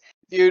goodness.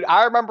 Dude,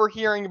 I remember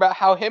hearing about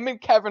how him and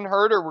Kevin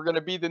Huerter were going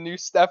to be the new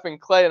Steph and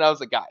Clay, and I was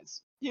like,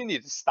 guys, you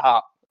need to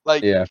stop.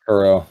 Like, yeah,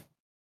 for real.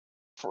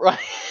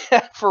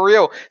 For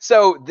real.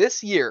 So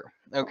this year,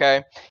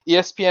 okay,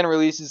 ESPN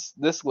releases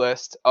this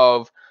list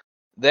of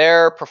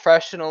their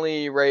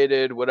professionally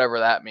rated, whatever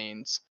that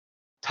means,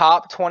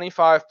 top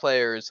 25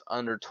 players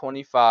under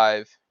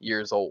 25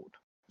 years old,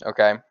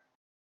 okay?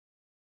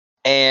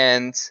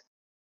 And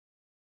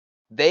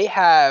they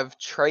have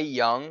Trae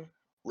Young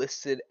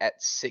listed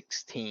at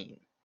 16.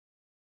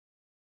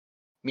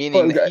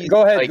 Meaning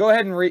go ahead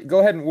and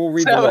we'll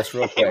read the list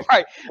real quick.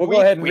 Right. We'll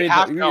go ahead and read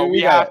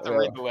we have to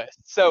read the list.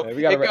 So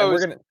we're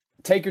gonna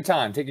take your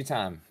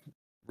time.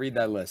 Read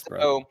that list, bro.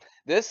 So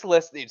this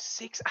list, dude,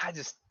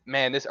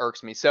 this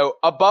irks me. So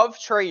above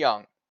Trae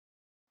Young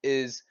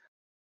is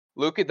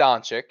Luka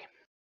Doncic.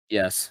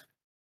 Yes.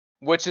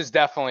 Which is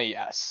definitely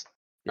yes.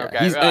 Yeah,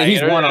 okay.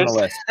 He's one on the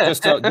list.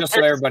 Just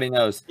so everybody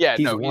knows. Yeah,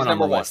 he's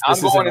number one.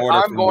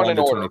 I'm going in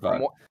order.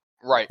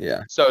 Right.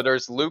 Yeah. So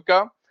there's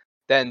Luka,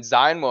 then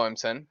Zion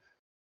Williamson,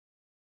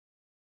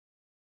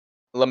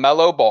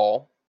 LaMelo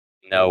Ball.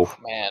 No. Oof,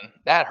 man,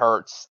 that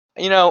hurts.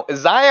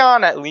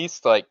 Zion at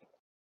least I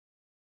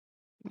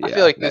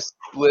feel like this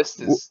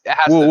list has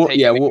to take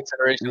into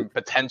consideration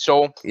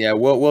potential. Yeah,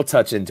 we'll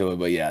touch into it,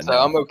 but yeah. So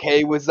I'm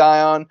okay with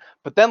Zion,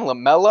 but then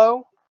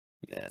LaMelo.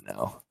 Yeah,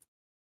 no.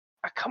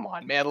 Come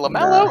on, man.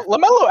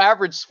 LaMelo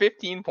averaged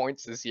 15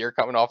 points this year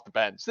coming off the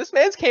bench. This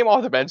man's came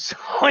off the bench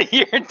all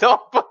year.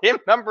 Don't put him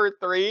number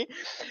 3.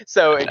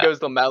 So it goes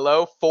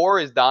LaMelo. 4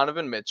 is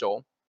Donovan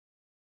Mitchell.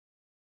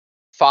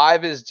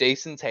 5 is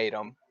Jason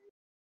Tatum.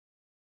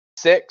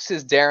 6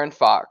 is De'Aaron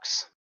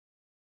Fox.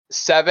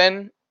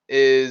 7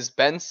 is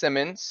Ben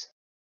Simmons.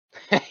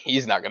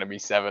 He's not going to be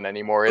 7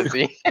 anymore, is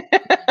he?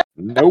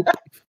 Nope.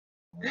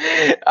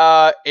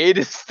 8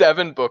 is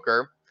Devin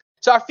Booker.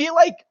 So I feel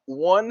like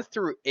 1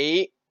 through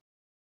 8,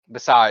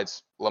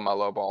 besides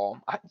LaMelo Ball,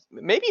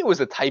 maybe it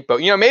was a typo.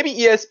 Maybe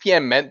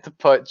ESPN meant to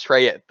put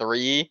Trae at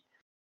 3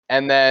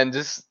 and then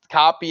just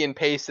copy and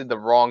pasted the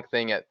wrong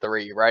thing at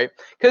 3, right?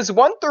 Because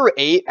 1 through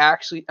 8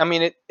 actually,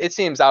 it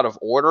seems out of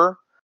order,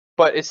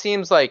 but it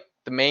seems like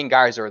the main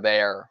guys are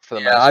there for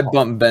the most part. I'd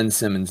bump Ben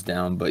Simmons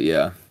down, but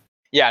yeah.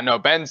 Yeah, no,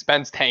 Ben's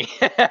tank.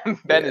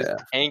 Ben is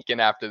tanking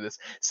after this.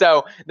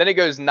 So then it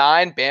goes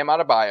 9, Bam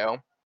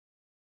Adebayo.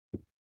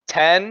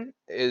 10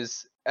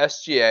 is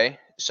SGA,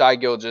 Shai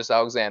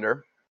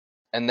Gilgeous-Alexander.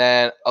 And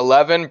then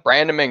 11,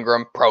 Brandon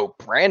Ingram. Bro,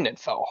 Brandon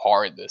fell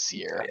hard this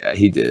year. Yeah,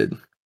 he did.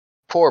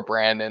 Poor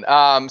Brandon.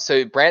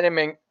 So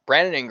Brandon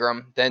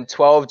Ingram. Then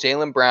 12,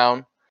 Jaylen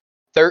Brown.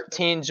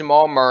 13,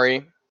 Jamal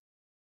Murray.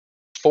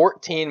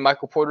 14,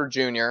 Michael Porter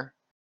Jr.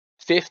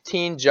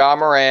 15, Ja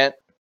Morant.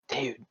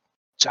 Dude,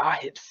 Ja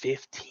hit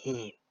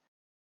 15.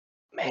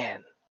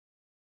 Man.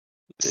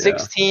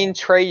 16,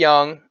 Trae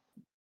Young.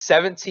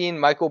 17,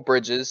 Michael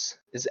Bridges.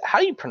 How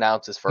do you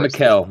pronounce his first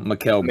name?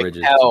 Mikal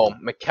Bridges. Yeah,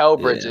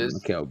 Mikal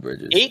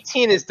Bridges.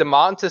 18 is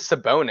Domantas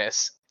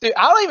Sabonis. Dude,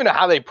 I don't even know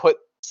how they put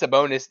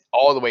Sabonis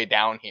all the way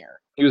down here.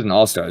 He was an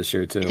all-star this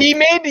year, too. He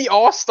made the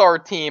all-star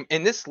team,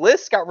 and this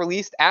list got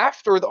released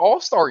after the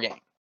all-star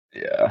game.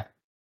 Yeah.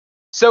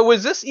 So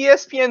was this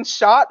ESPN's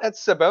shot at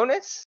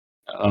Sabonis?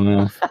 I don't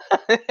know.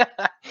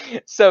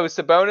 So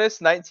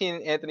Sabonis,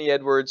 19, Anthony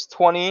Edwards,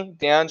 20,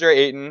 DeAndre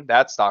Ayton.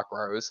 That's stock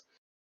rose.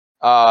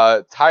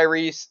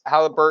 Tyrese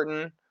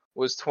Halliburton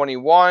was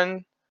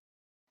 21.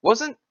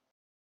 Wasn't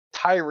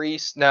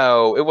Tyrese?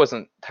 No, it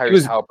wasn't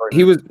Tyrese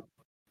Halliburton.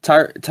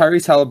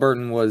 Tyrese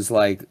Halliburton was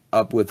like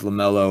up with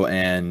LaMelo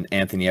and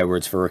Anthony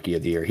Edwards for Rookie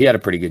of the Year. He had a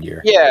pretty good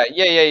year. Yeah.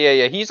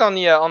 He's on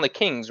the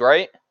Kings,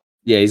 right?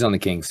 Yeah, he's on the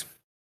Kings.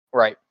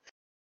 Right.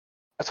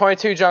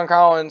 22, John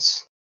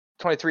Collins.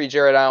 23,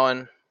 Jared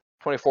Allen.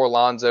 24,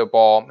 Lonzo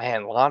Ball.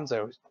 Man,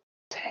 Lonzo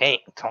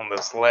tanked on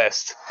this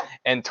list.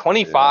 And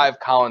 25,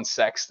 Colin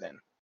Sexton.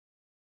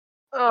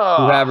 Who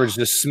averaged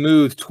a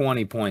smooth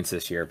 20 points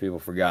this year. People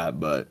forgot,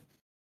 but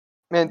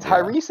man,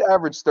 Tyrese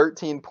averaged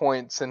 13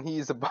 points, and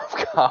he's above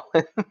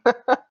Colin.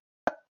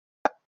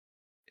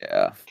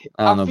 Yeah,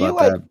 I don't know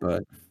about that,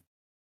 but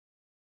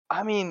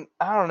I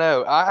don't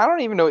know. I don't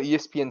even know what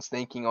ESPN's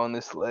thinking on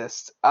this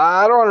list.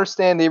 I don't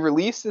understand. They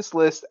released this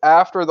list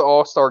after the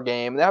All-Star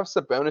game. They have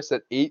Sabonis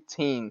at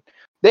 18.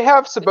 They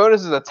have Sabonis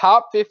as a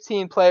top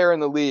 15 player in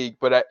the league,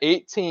 but at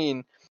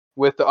 18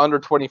 with the under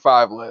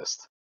 25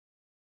 list.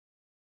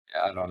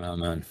 Yeah, I don't know,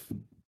 man.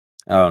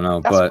 I don't know,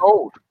 That's but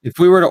cold. If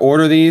we were to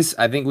order these,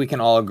 I think we can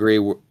all agree.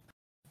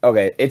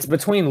 Okay, it's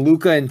between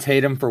Luka and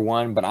Tatum for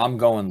 1, but I'm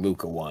going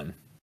Luka 1.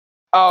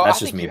 Oh, that's I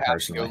just think me you have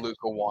personally. to go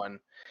Luka 1.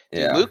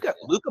 Dude, Yeah,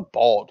 Luka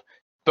balled.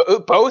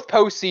 But both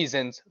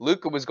postseasons,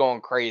 Luka was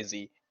going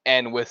crazy.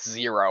 and with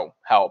zero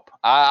help.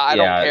 I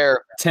don't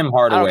care. Tim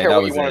Hardaway. I don't care that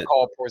what was you want to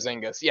call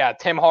Porzingis. Yeah,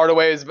 Tim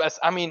Hardaway is best.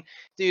 I mean,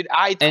 dude,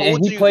 I told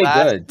and he you played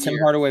last good. year. Tim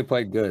Hardaway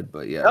played good,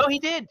 but yeah. No, he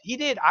did. He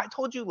did. I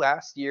told you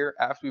last year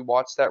after we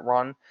watched that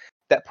run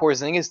that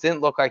Porzingis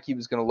didn't look like he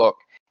was going to look,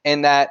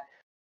 and that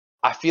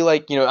I feel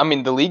like, I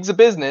mean, the league's a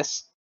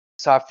business,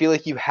 so I feel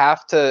like you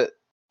have to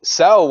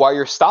sell while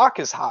your stock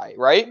is high,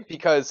 right?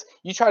 Because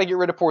you try to get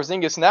rid of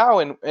Porzingis now,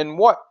 and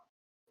what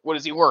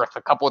is he worth?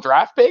 A couple of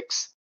draft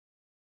picks?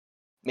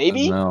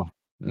 Maybe? No,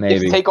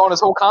 maybe. If take on his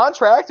whole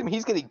contract, I mean,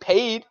 he's getting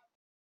paid.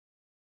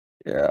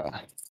 Yeah.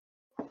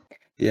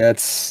 Yeah,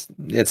 it's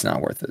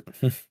not worth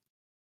it.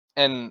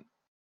 And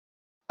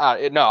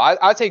no,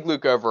 I take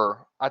Luka over.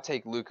 I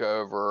take Luka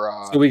over.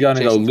 So we're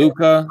gonna go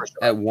Luka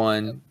at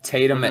 1,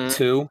 Tatum at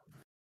 2.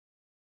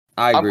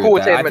 I agree. I'm cool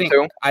with that.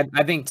 Tatum at 2.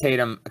 I think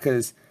Tatum,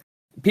 because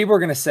people are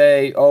gonna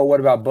say, "Oh, what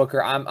about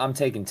Booker?" I'm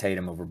taking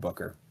Tatum over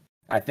Booker.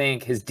 I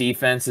think his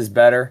defense is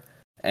better,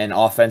 and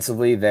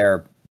offensively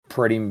they're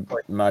pretty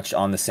much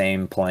on the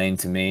same plane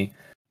to me.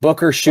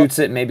 Booker shoots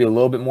it maybe a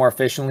little bit more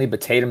efficiently,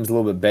 but Tatum's a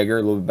little bit bigger,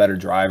 a little bit better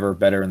driver,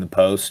 better in the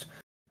post.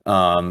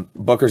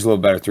 Booker's a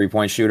little better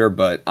 3-point shooter,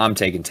 but I'm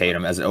taking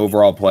Tatum as an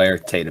overall player.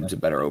 Tatum's a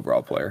better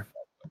overall player.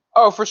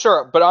 Oh, for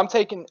sure. But I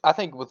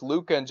think with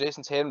Luka and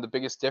Jason Tatum, the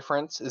biggest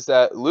difference is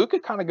that Luka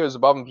kind of goes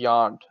above and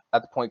beyond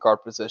at the point guard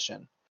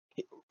position.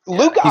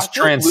 Luka, he's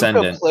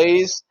transcendent.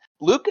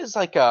 Luka's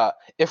like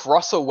if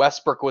Russell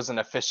Westbrook was an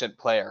efficient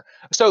player.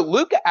 So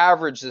Luka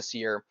averaged this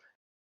year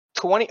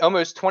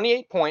almost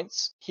 28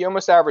 points. He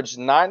almost averaged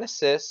 9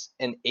 assists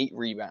and 8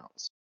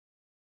 rebounds.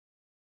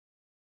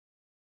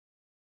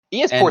 He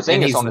has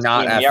Porzingis on his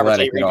team. He averages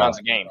 8 rebounds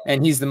a game.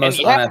 And he's the most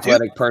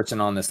unathletic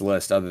person on this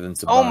list other than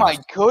Sabonis. Oh my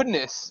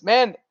goodness,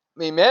 man. I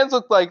mean, man's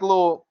looked like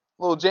little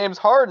James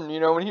Harden,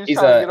 when he was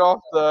trying to get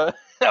off the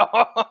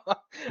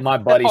My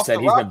buddy said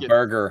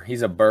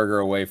he's a burger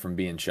away from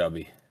being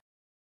chubby.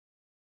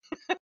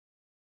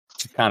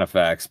 It's kind of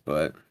facts,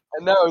 but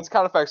no, it's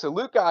kind of facts. So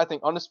Luka, I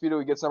think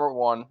undisputedly gets number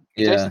 1.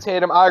 Yeah. Jason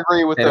Tatum, I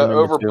agree with the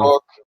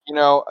overbook.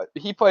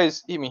 He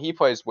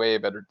plays way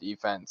better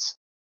defense.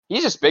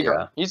 He's just bigger.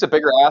 Yeah. He's a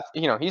bigger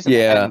athlete. He's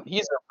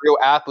a real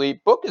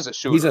athlete. Book is a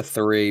shooter. He's a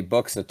 3.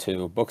 Book's a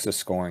 2. Book's a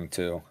scoring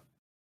 2.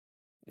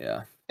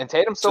 Yeah. And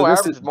Tatum still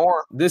averages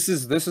more. This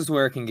is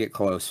where it can get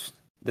close.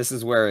 This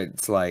is where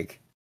it's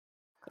like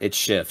it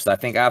shifts. I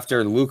think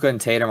after Luka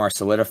and Tatum are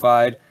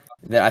solidified,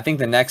 then I think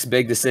the next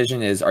big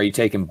decision is: are you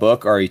taking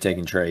Book or are you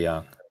taking Trae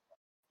Young?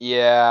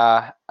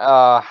 Yeah.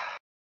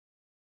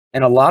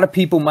 And a lot of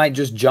people might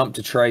just jump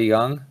to Trae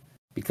Young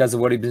because of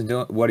what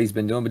he's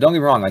been doing. But don't get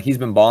me wrong, like he's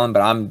been balling.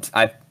 But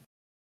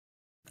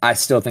I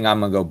still think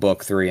I'm gonna go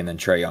Book 3 and then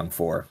Trae Young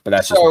 4. But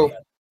that's just me.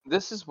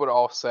 This is what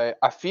I'll say.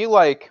 I feel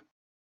like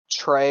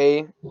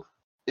Trae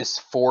is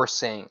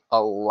forcing a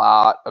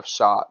lot of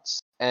shots,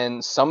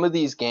 and some of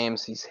these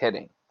games he's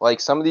hitting. Like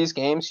some of these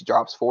games he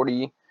drops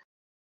 40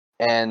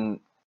 and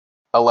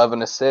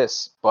 11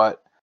 assists,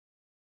 but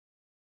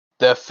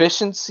the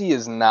efficiency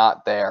is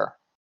not there.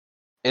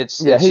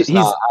 It's not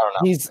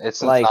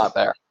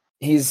there.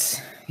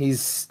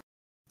 He's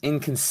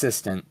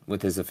inconsistent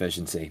with his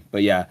efficiency.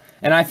 But yeah,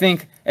 and I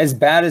think as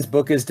bad as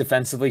Book is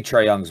defensively,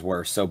 Trae Young's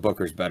worse. So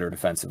Booker's better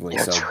defensively.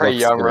 Yeah, so Trae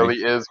Young really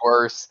is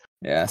worse.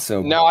 Yeah.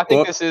 So no, I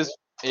think this is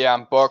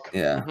Book.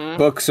 Yeah,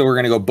 Book. So we're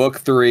gonna go Book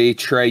 3,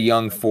 Trae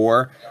Young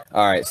 4.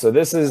 All right. So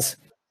this is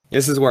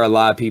where a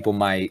lot of people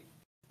might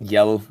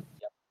yell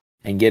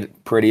and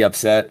get pretty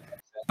upset.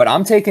 But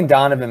I'm taking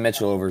Donovan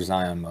Mitchell over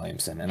Zion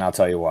Williamson, and I'll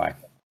tell you why.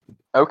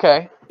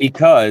 Okay.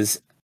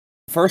 Because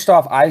first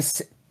off,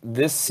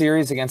 this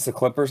series against the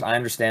Clippers, I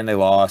understand they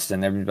lost,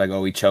 and everybody's like,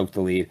 "Oh, he choked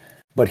the lead,"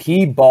 but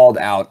he balled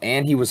out,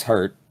 and he was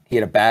hurt. He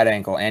had a bad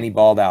ankle, and he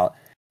balled out.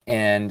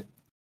 And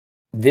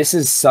this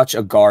is such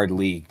a guard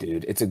league,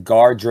 dude. It's a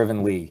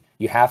guard-driven league.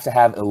 You have to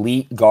have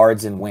elite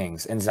guards and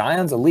wings, and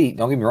Zion's elite.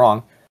 Don't get me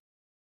wrong,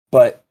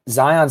 but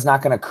Zion's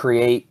not going to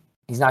create.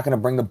 He's not going to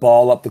bring the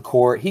ball up the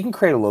court. He can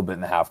create a little bit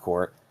in the half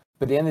court,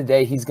 but at the end of the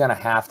day, he's going to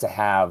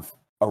have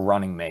a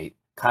running mate,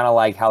 kind of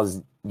like how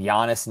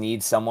Giannis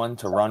needs someone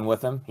to run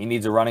with him. He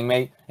needs a running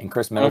mate, and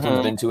Chris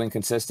Middleton's been too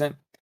inconsistent.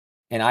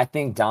 And I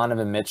think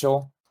Donovan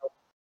Mitchell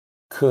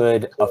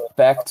could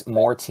affect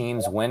more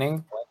teams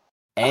winning,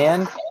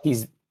 and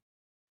he's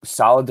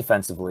solid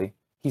defensively.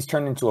 He's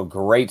turned into a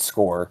great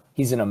scorer.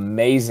 He's an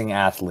amazing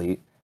athlete.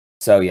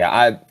 So,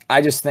 yeah,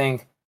 I just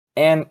think,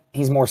 and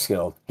he's more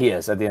skilled. He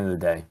is, at the end of the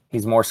day.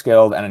 He's more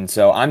skilled, and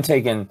so I'm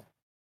taking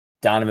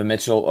Donovan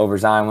Mitchell over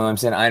Zion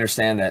Williamson. I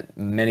understand that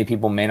many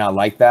people may not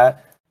like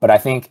that, but I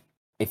think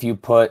if you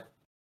put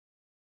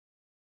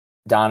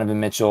Donovan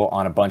Mitchell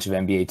on a bunch of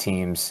NBA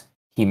teams,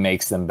 he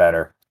makes them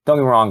better. Don't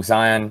get me wrong,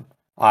 Zion,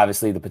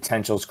 obviously the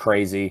potential's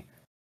crazy,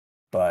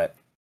 but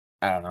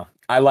I don't know.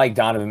 I like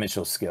Donovan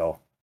Mitchell's skill.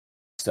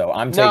 So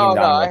I'm taking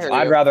Donovan Mitchell.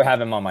 I'd rather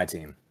have him on my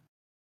team.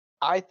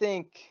 I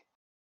think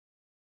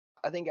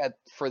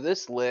for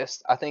this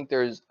list, I think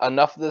there's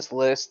enough of this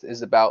list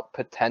is about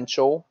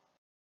potential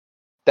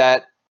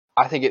that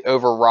I think it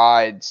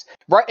overrides.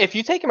 Right, if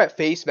you take him at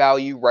face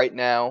value right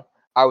now,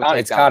 I would take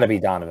it's got to be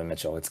Donovan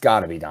Mitchell. It's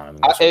got to be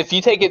Donovan Mitchell. If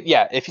you take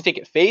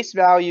it face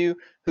value,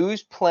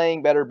 who's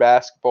playing better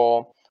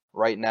basketball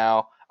right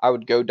now? I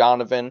would go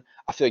Donovan.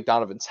 I feel like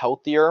Donovan's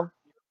healthier.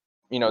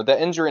 The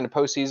injury in the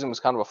postseason was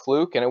kind of a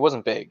fluke, and it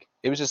wasn't big.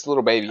 It was just a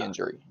little baby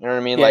injury. You know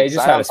what I mean? Yeah, he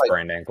just had a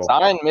sprained ankle.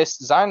 Zion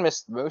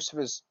missed most of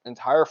his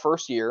entire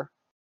first year,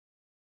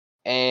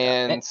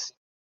 and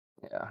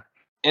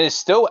is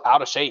still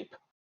out of shape.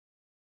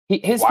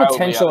 His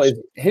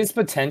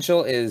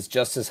potential is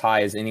just as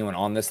high as anyone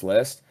on this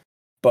list.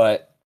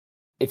 But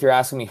if you're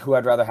asking me who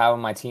I'd rather have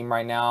on my team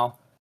right now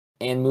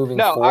and moving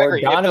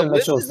forward, Donovan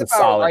Mitchell is the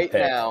solid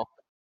pick.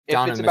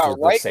 If it's about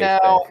right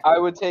now, I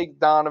would take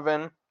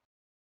Donovan.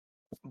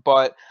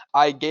 But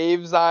I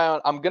gave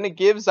Zion. I'm gonna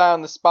give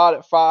Zion the spot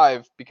at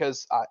 5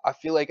 because I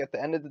feel like at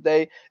the end of the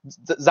day,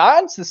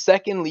 Zion's the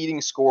second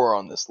leading scorer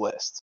on this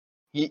list.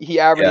 He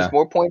averages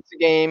more points a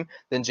game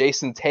than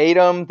Jason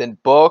Tatum, than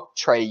Book,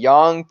 Trae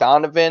Young,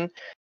 Donovan.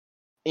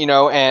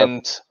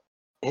 And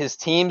his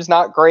team's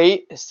not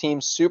great. His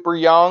team's super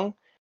young,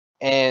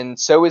 and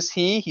so is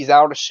he. He's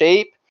out of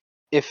shape.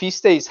 If he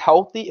stays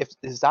healthy, if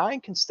Zion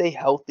can stay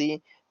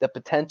healthy, the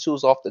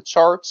potential's off the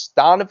charts.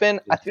 Donovan,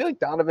 I feel like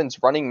Donovan's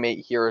running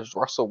mate here is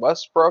Russell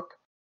Westbrook,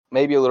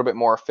 maybe a little bit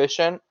more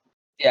efficient.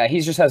 Yeah, he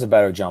just has a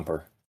better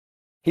jumper.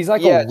 He's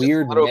like a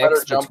weird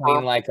mix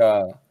between like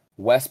a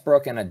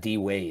Westbrook and a D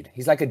Wade.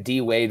 He's like a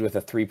D Wade with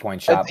a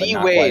 3-point shot, but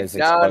not quite as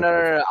explosive.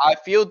 No. I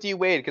feel D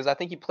Wade because I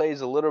think he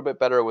plays a little bit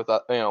better with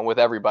with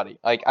everybody.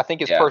 Like I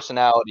think his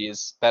personality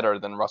is better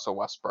than Russell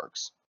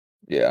Westbrook's.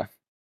 Yeah.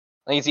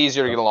 I think it's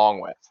easier to get along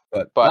with.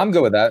 But I'm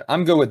good with that.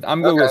 I'm good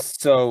with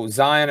so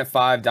Zion at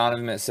 5,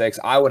 Donovan at 6.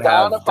 I would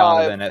have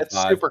Donovan at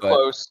 5. It's super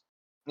close.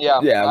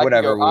 Yeah,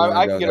 whatever.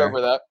 I can get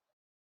over that.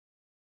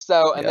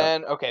 So and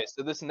then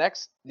so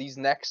these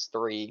next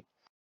 3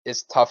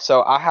 is tough.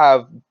 So I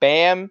have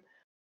Bam,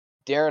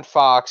 De'Aaron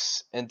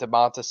Fox, and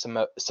Domantas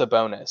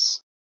Sabonis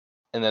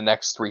in the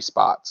next 3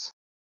 spots.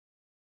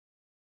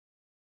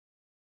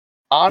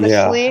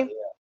 Honestly,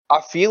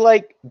 I feel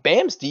like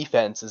Bam's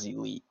defense is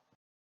elite.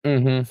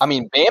 Mm-hmm. I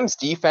mean, Bam's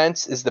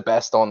defense is the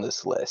best on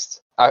this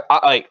list.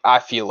 I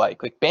feel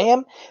like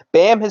Bam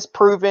has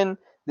proven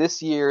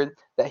this year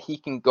that he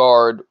can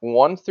guard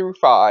 1 through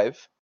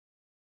 5.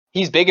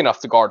 He's big enough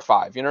to guard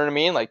 5. You know what I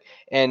mean? What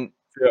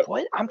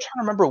I'm trying to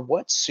remember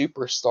what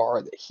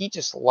superstar that he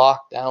just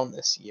locked down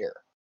this year.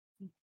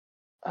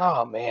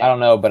 Oh man, I don't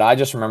know, but I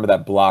just remember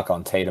that block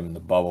on Tatum in the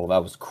bubble.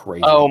 That was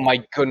crazy. Oh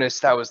my goodness,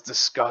 that was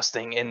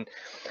disgusting. And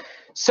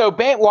so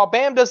while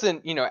Bam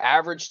doesn't,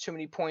 average too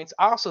many points,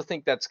 I also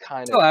think that's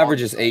kind of still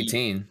averages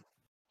 18.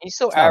 He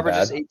still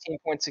averages 18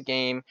 points a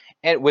game,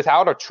 and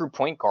without a true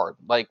point guard,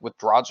 like with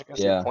Dragic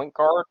as a point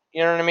guard.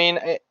 You know what I mean?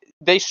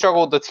 They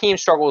struggle. The team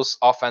struggles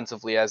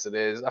offensively as it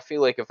is. I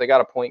feel like if they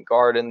got a point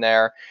guard in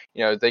there,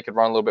 they could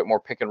run a little bit more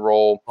pick and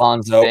roll.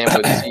 Lonzo. Bam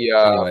would see.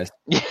 Anyways.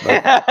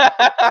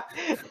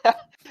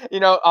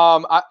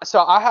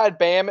 So I had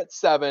Bam at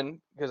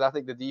 7 because I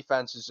think the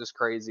defense is just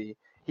crazy.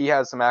 He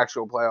has some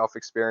actual playoff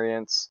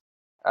experience.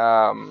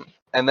 And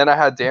then I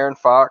had De'Aaron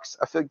Fox.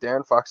 I feel like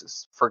De'Aaron Fox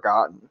is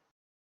forgotten.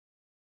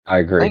 I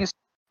agree. I think it's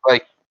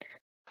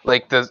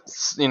like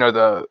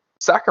the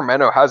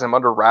Sacramento has him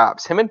under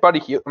wraps. Him and Buddy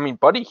Hield. I mean,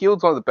 Buddy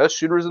Hield's one of the best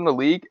shooters in the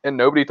league, and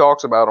nobody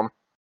talks about him.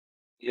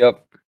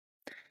 Yep.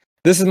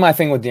 This is my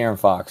thing with De'Aaron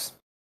Fox.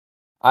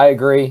 I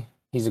agree.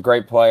 He's a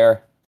great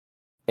player.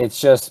 It's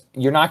just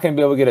you're not going to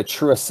be able to get a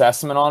true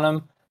assessment on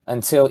him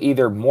until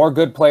either more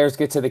good players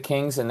get to the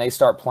Kings and they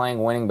start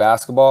playing winning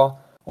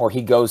basketball, or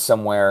he goes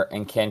somewhere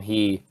and can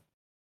he,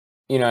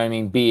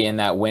 be in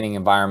that winning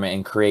environment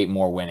and create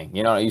more winning.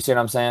 You see what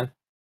I'm saying?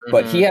 Mm-hmm.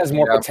 But he has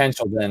more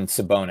potential than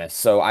Sabonis,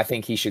 so I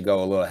think he should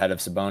go a little ahead of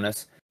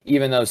Sabonis,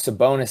 even though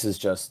Sabonis is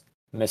just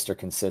Mr.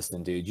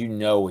 Consistent, dude. You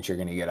know what you're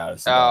going to get out of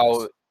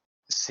Sabonis.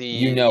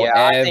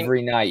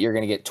 Every night you're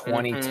going to get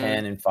 20,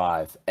 10, and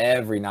 5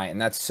 every night,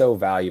 and that's so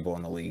valuable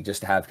in the league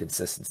just to have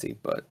consistency.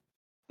 But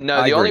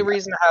no, the only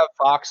reason I have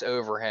Fox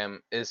over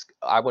him is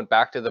I went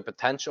back to the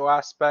potential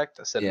aspect.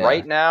 I said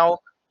right now,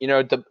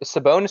 the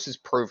Sabonis is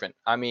proven.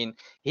 I mean,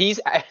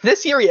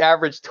 this year he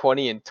averaged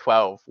 20 and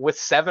 12 with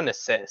 7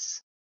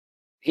 assists.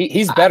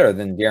 He's better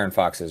than De'Aaron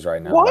Fox is right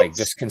now. What? Like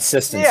just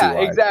consistency. Yeah,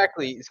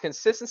 exactly.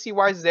 Consistency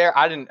wise, there.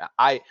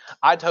 I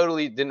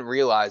totally didn't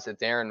realize that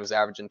De'Aaron was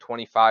averaging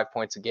 25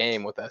 points a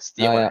game with a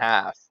steal and a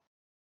half.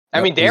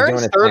 I mean,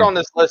 De'Aaron's third on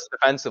this list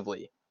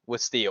defensively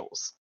with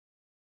steals.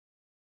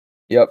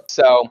 Yep.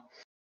 So,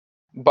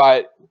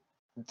 but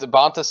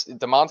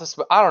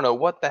Domantas, I don't know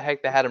what the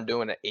heck they had him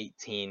doing at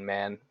 18,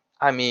 man.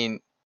 I mean,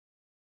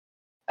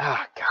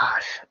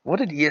 gosh, what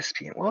did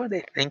ESPN? What were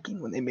they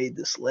thinking when they made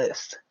this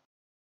list?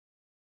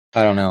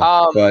 I don't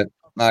know, but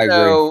I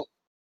agree.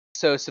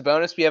 So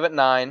Sabonis we have at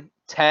 9,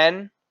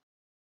 10.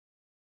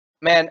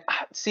 Man,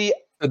 see,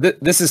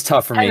 this is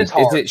tough for me. Is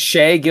it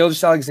Shai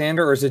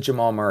Gilgeous-Alexander or is it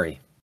Jamal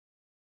Murray?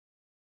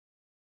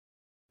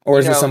 Or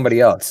is it somebody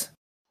else?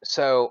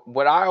 So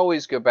what I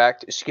always go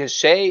back to, because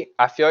Shai,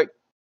 I feel like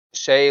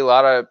Shai, a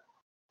lot of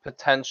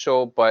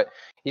potential, but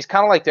he's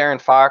kind of like Darren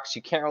Fox.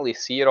 You can't really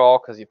see it all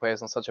because he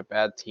plays on such a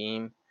bad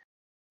team.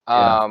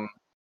 Yeah.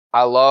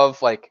 I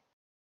love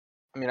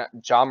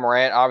John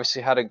Morant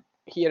obviously had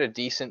a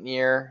decent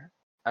year.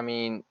 I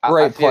mean, I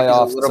Great feel like he's a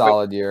playoff, little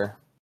solid year.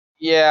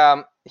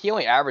 Yeah, he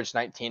only averaged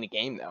 19 a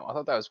game though. I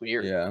thought that was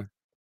weird. Yeah.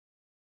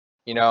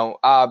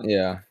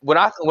 Yeah.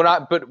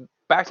 But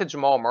back to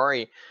Jamal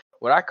Murray.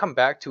 When I come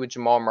back to with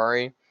Jamal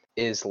Murray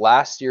is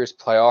last year's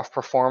playoff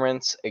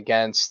performance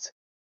against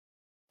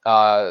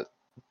the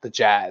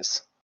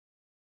Jazz.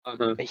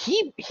 Mm-hmm.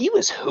 He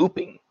was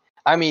hooping.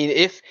 I mean,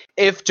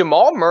 if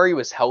Jamal Murray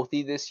was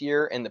healthy this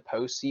year in the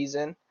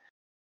postseason,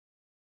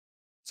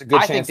 it's a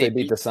good chance they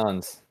beat the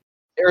Suns.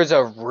 There's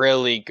a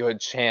really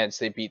good chance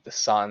they beat the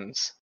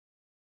Suns.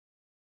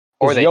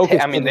 Or they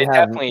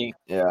definitely.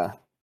 Yeah.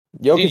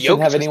 Jokic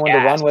didn't have anyone to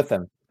run with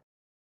him.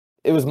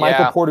 It was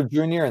Michael Porter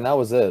Jr. and that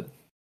was it.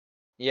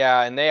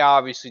 Yeah, and they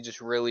obviously just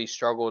really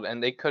struggled,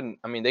 and they couldn't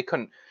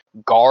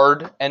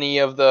guard any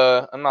of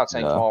the. I'm not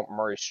saying Jamal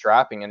Murray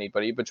strapping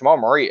anybody, but Jamal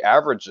Murray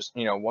averaged just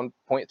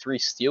 1.3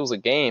 steals a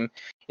game.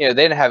 They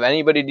didn't have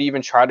anybody to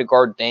even try to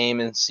guard Dame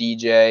and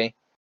CJ,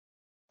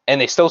 and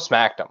they still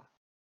smacked them.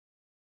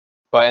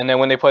 And then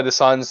when they played the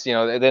Suns, they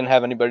didn't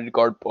have anybody to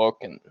guard Book,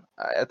 and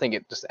I think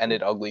it just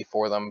ended ugly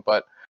for them.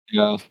 But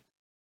yeah,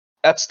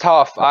 that's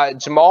tough.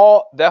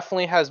 Jamal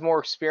definitely has more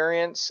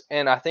experience,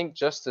 and I think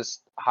just as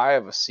high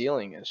of a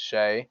ceiling as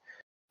Shai.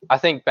 I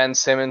think Ben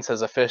Simmons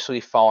has officially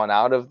fallen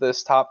out of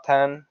this top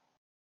 10.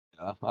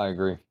 Yeah, I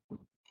agree.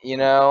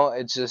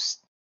 It's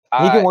just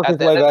he can work his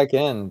way back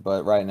in,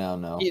 but right now,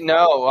 no.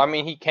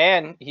 He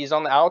can. He's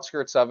on the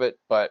outskirts of it,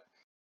 but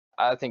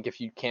I think if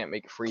you can't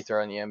make a free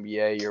throw in the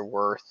NBA, your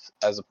worth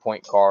as a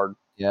point guard.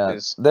 Yeah,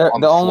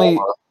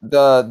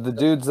 the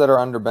dudes that are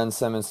under Ben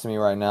Simmons to me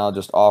right now,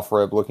 just off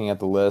rip, looking at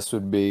the list,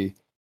 would be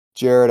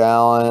Jared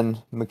Allen,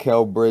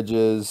 Mikal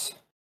Bridges.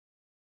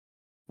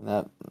 And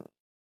that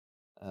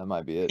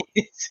might be it.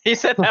 He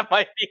said that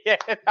might be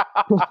it.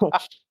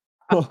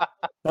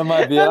 That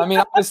might be it. I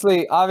mean,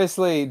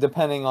 obviously,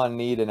 depending on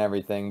need and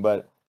everything,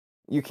 but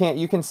you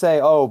can say,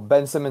 oh,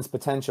 Ben Simmons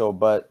potential,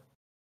 but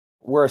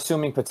we're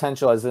assuming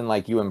potential as in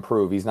like you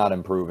improve. He's not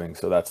improving,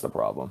 so that's the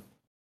problem.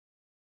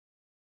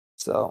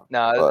 So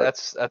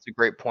that's a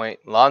great point.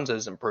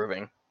 Lonzo's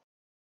improving.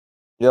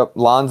 Yep,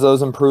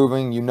 Lonzo's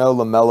improving.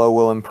 LaMelo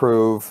will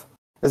improve.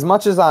 As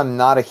much as I'm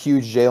not a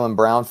huge Jaylen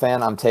Brown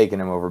fan, I'm taking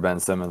him over Ben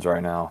Simmons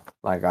right now.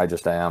 Like I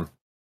just am.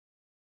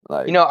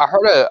 I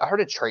heard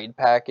a trade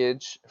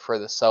package for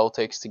the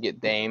Celtics to get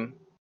Dame,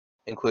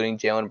 including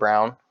Jaylen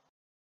Brown.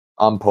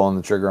 I'm pulling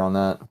the trigger on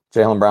that.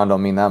 Jaylen Brown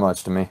don't mean that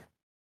much to me.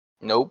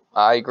 Nope,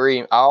 I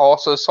agree. I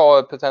also saw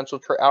a potential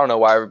trade. I don't know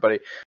why everybody,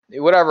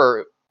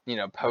 whatever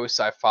posts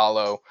I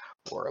follow,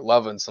 were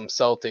loving some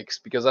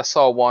Celtics because I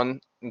saw one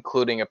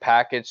including a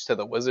package to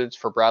the Wizards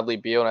for Bradley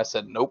Beal, and I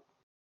said, nope,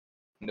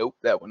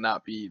 that would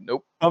not be.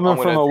 Nope. Coming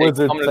from a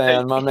Wizard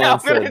fan, my man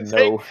said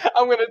no.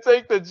 I'm gonna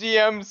take the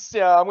GM's.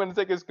 I'm gonna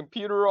take his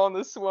computer on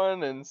this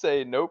one and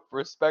say nope,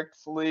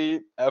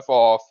 respectfully, f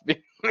off,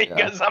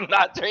 because I'm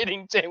not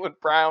trading Jaylen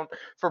Brown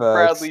for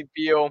Bradley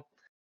Beal.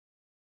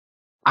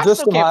 I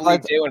still can't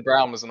believe Jaylen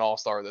Brown was an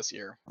all-star this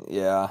year.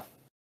 Yeah.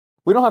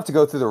 We don't have to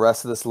go through the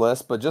rest of this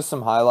list, but just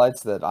some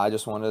highlights that I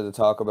just wanted to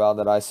talk about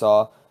that I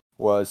saw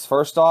was,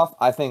 first off,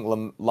 I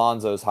think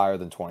Lonzo's higher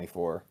than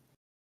 24.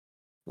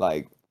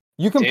 Like,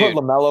 you can put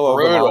LaMelo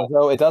over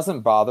Lonzo. It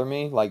doesn't bother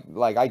me.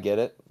 Like I get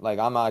it. Like,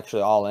 I'm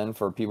actually all in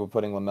for people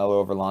putting LaMelo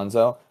over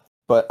Lonzo.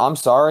 But I'm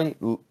sorry,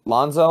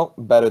 Lonzo,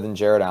 better than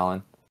Jared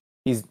Allen.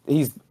 He's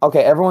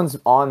okay, everyone's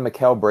on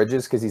Mikal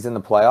Bridges because he's in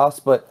the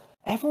playoffs, but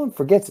everyone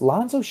forgets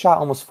Lonzo shot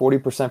almost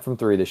 40% from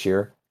three this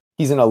year.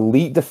 He's an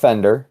elite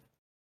defender.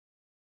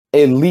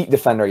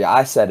 Yeah,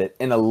 I said it.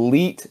 An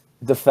elite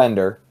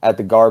defender at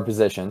the guard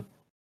position.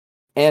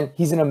 And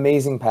he's an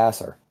amazing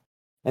passer.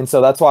 And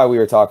so that's why we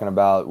were talking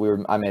about,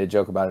 I made a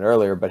joke about it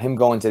earlier, but him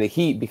going to the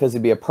Heat because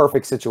it'd be a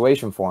perfect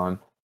situation for him.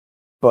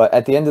 But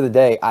at the end of the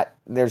day,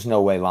 there's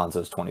no way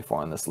Lonzo's 24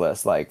 on this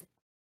list. Like,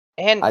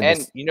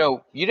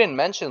 you didn't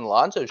mention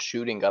Lonzo's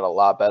shooting got a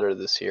lot better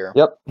this year.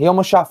 Yep, he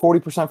almost shot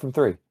 40% from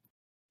three.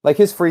 Like,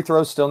 his free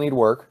throws still need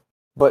work,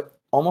 but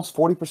almost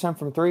 40%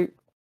 from three.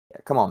 Yeah,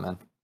 come on, man.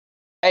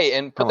 Hey,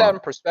 and put that in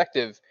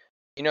perspective.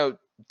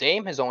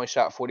 Dame has only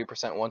shot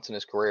 40% once in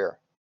his career.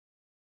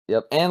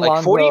 Yep, and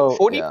like Lonzo,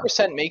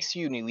 40% makes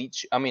you an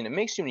elite. It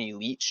makes you an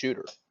elite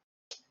shooter.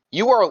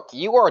 You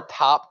are a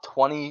top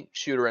 20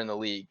 shooter in the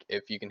league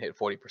if you can hit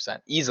 40%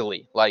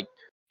 easily. Like,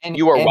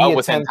 you are well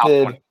within top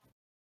 20.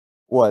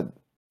 What,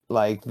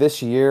 like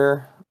this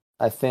year?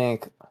 I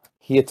think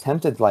he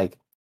attempted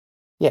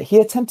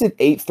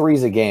 8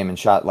 threes a game and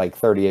shot like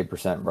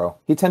 38%, bro.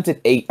 He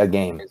attempted 8 a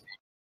game.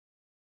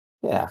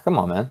 Yeah, come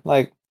on, man.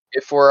 Like,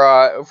 if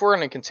we're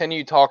gonna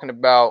continue talking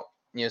about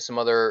some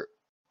other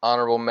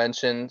honorable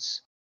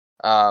mentions,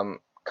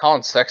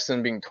 Colin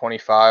Sexton being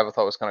 25, I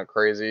thought was kind of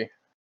crazy.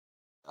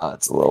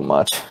 It's a little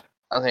much.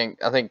 I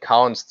think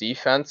Colin's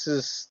defense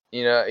is,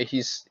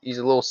 he's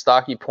a little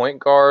stocky point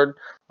guard,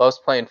 loves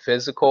playing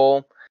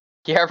physical.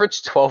 He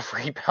averaged 12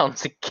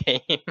 rebounds a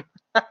game.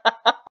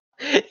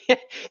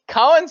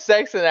 Colin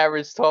Sexton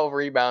averaged 12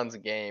 rebounds a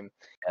game.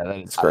 Yeah,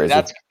 that's crazy.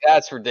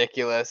 That's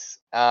ridiculous.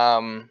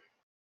 Putting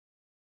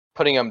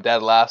him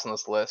dead last on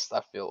this list,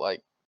 I feel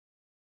like,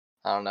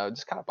 I don't know, it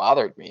just kind of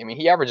bothered me. I mean,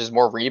 he averages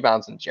more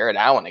rebounds than Jared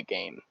Allen a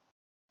game,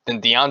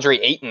 than DeAndre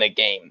Ayton a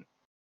game.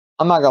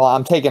 I'm not gonna lie,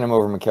 I'm taking him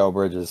over Mikal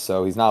Bridges,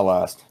 so he's not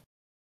last.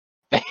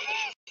 You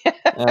know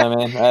what I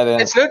mean?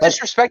 It's no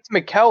disrespect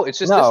to Mikal. It's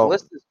just this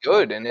list is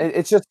good, and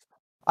it's just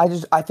I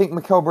think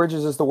Mikal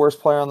Bridges is the worst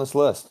player on this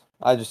list.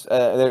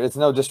 It's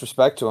no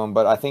disrespect to him,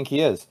 but I think he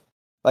is.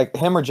 Like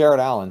him or Jared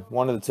Allen,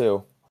 one of the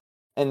two.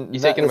 And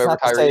you taking him over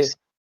Tyrese?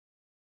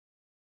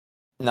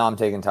 No, I'm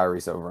taking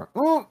Tyrese over him.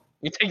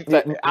 You take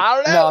that? I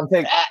don't know.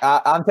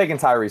 No, I'm taking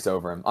Tyrese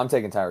over him. I'm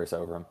taking Tyrese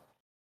over him.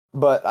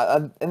 But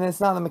and it's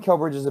not that Mikal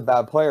Bridges is a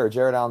bad player.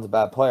 Jared Allen's a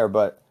bad player,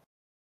 but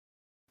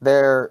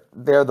they're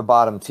the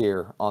bottom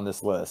tier on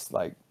this list.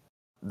 Like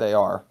they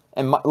are,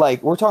 and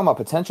like we're talking about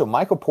potential.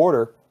 Michael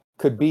Porter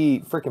could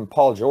be freaking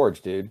Paul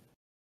George, dude.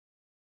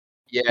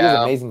 Yeah, he has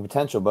amazing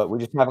potential, but we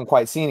just haven't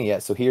quite seen it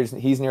yet. So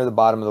he's near the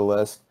bottom of the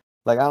list.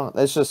 Like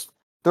it's just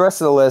the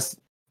rest of the list.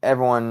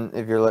 Everyone,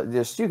 if you're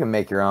just, you can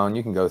make your own.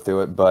 You can go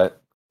through it,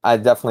 but I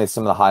definitely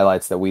some of the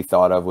highlights that we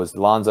thought of was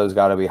Lonzo's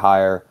got to be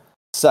higher,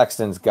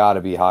 Sexton's got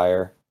to be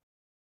higher,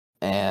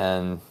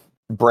 and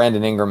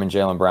Brandon Ingram and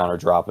Jaylen Brown are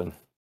dropping.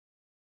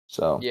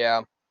 So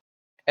yeah,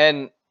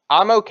 and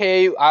I'm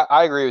okay.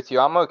 I agree with you.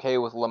 I'm okay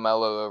with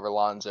LaMelo over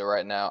Lonzo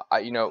right now.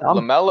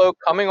 LaMelo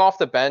coming off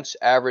the bench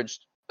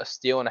averaged a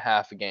steal and a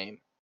half a game.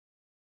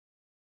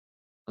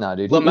 No,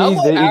 dude,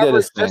 LaMelo he did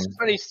his just as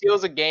many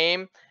steals a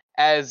game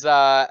as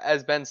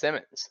Ben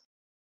Simmons.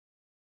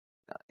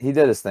 He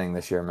did his thing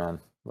this year, man.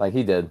 Like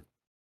he did.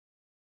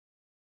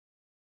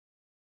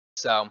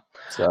 So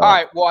all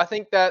right. Well, I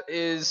think that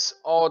is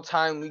all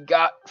time we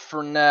got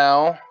for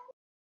now.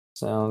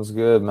 Sounds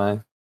good,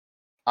 man.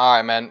 All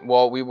right, man.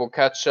 Well, we'll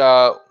catch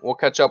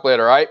up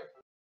later, all right?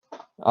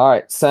 All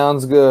right.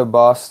 Sounds good,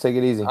 boss. Take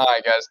it easy. All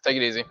right, guys. Take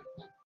it easy.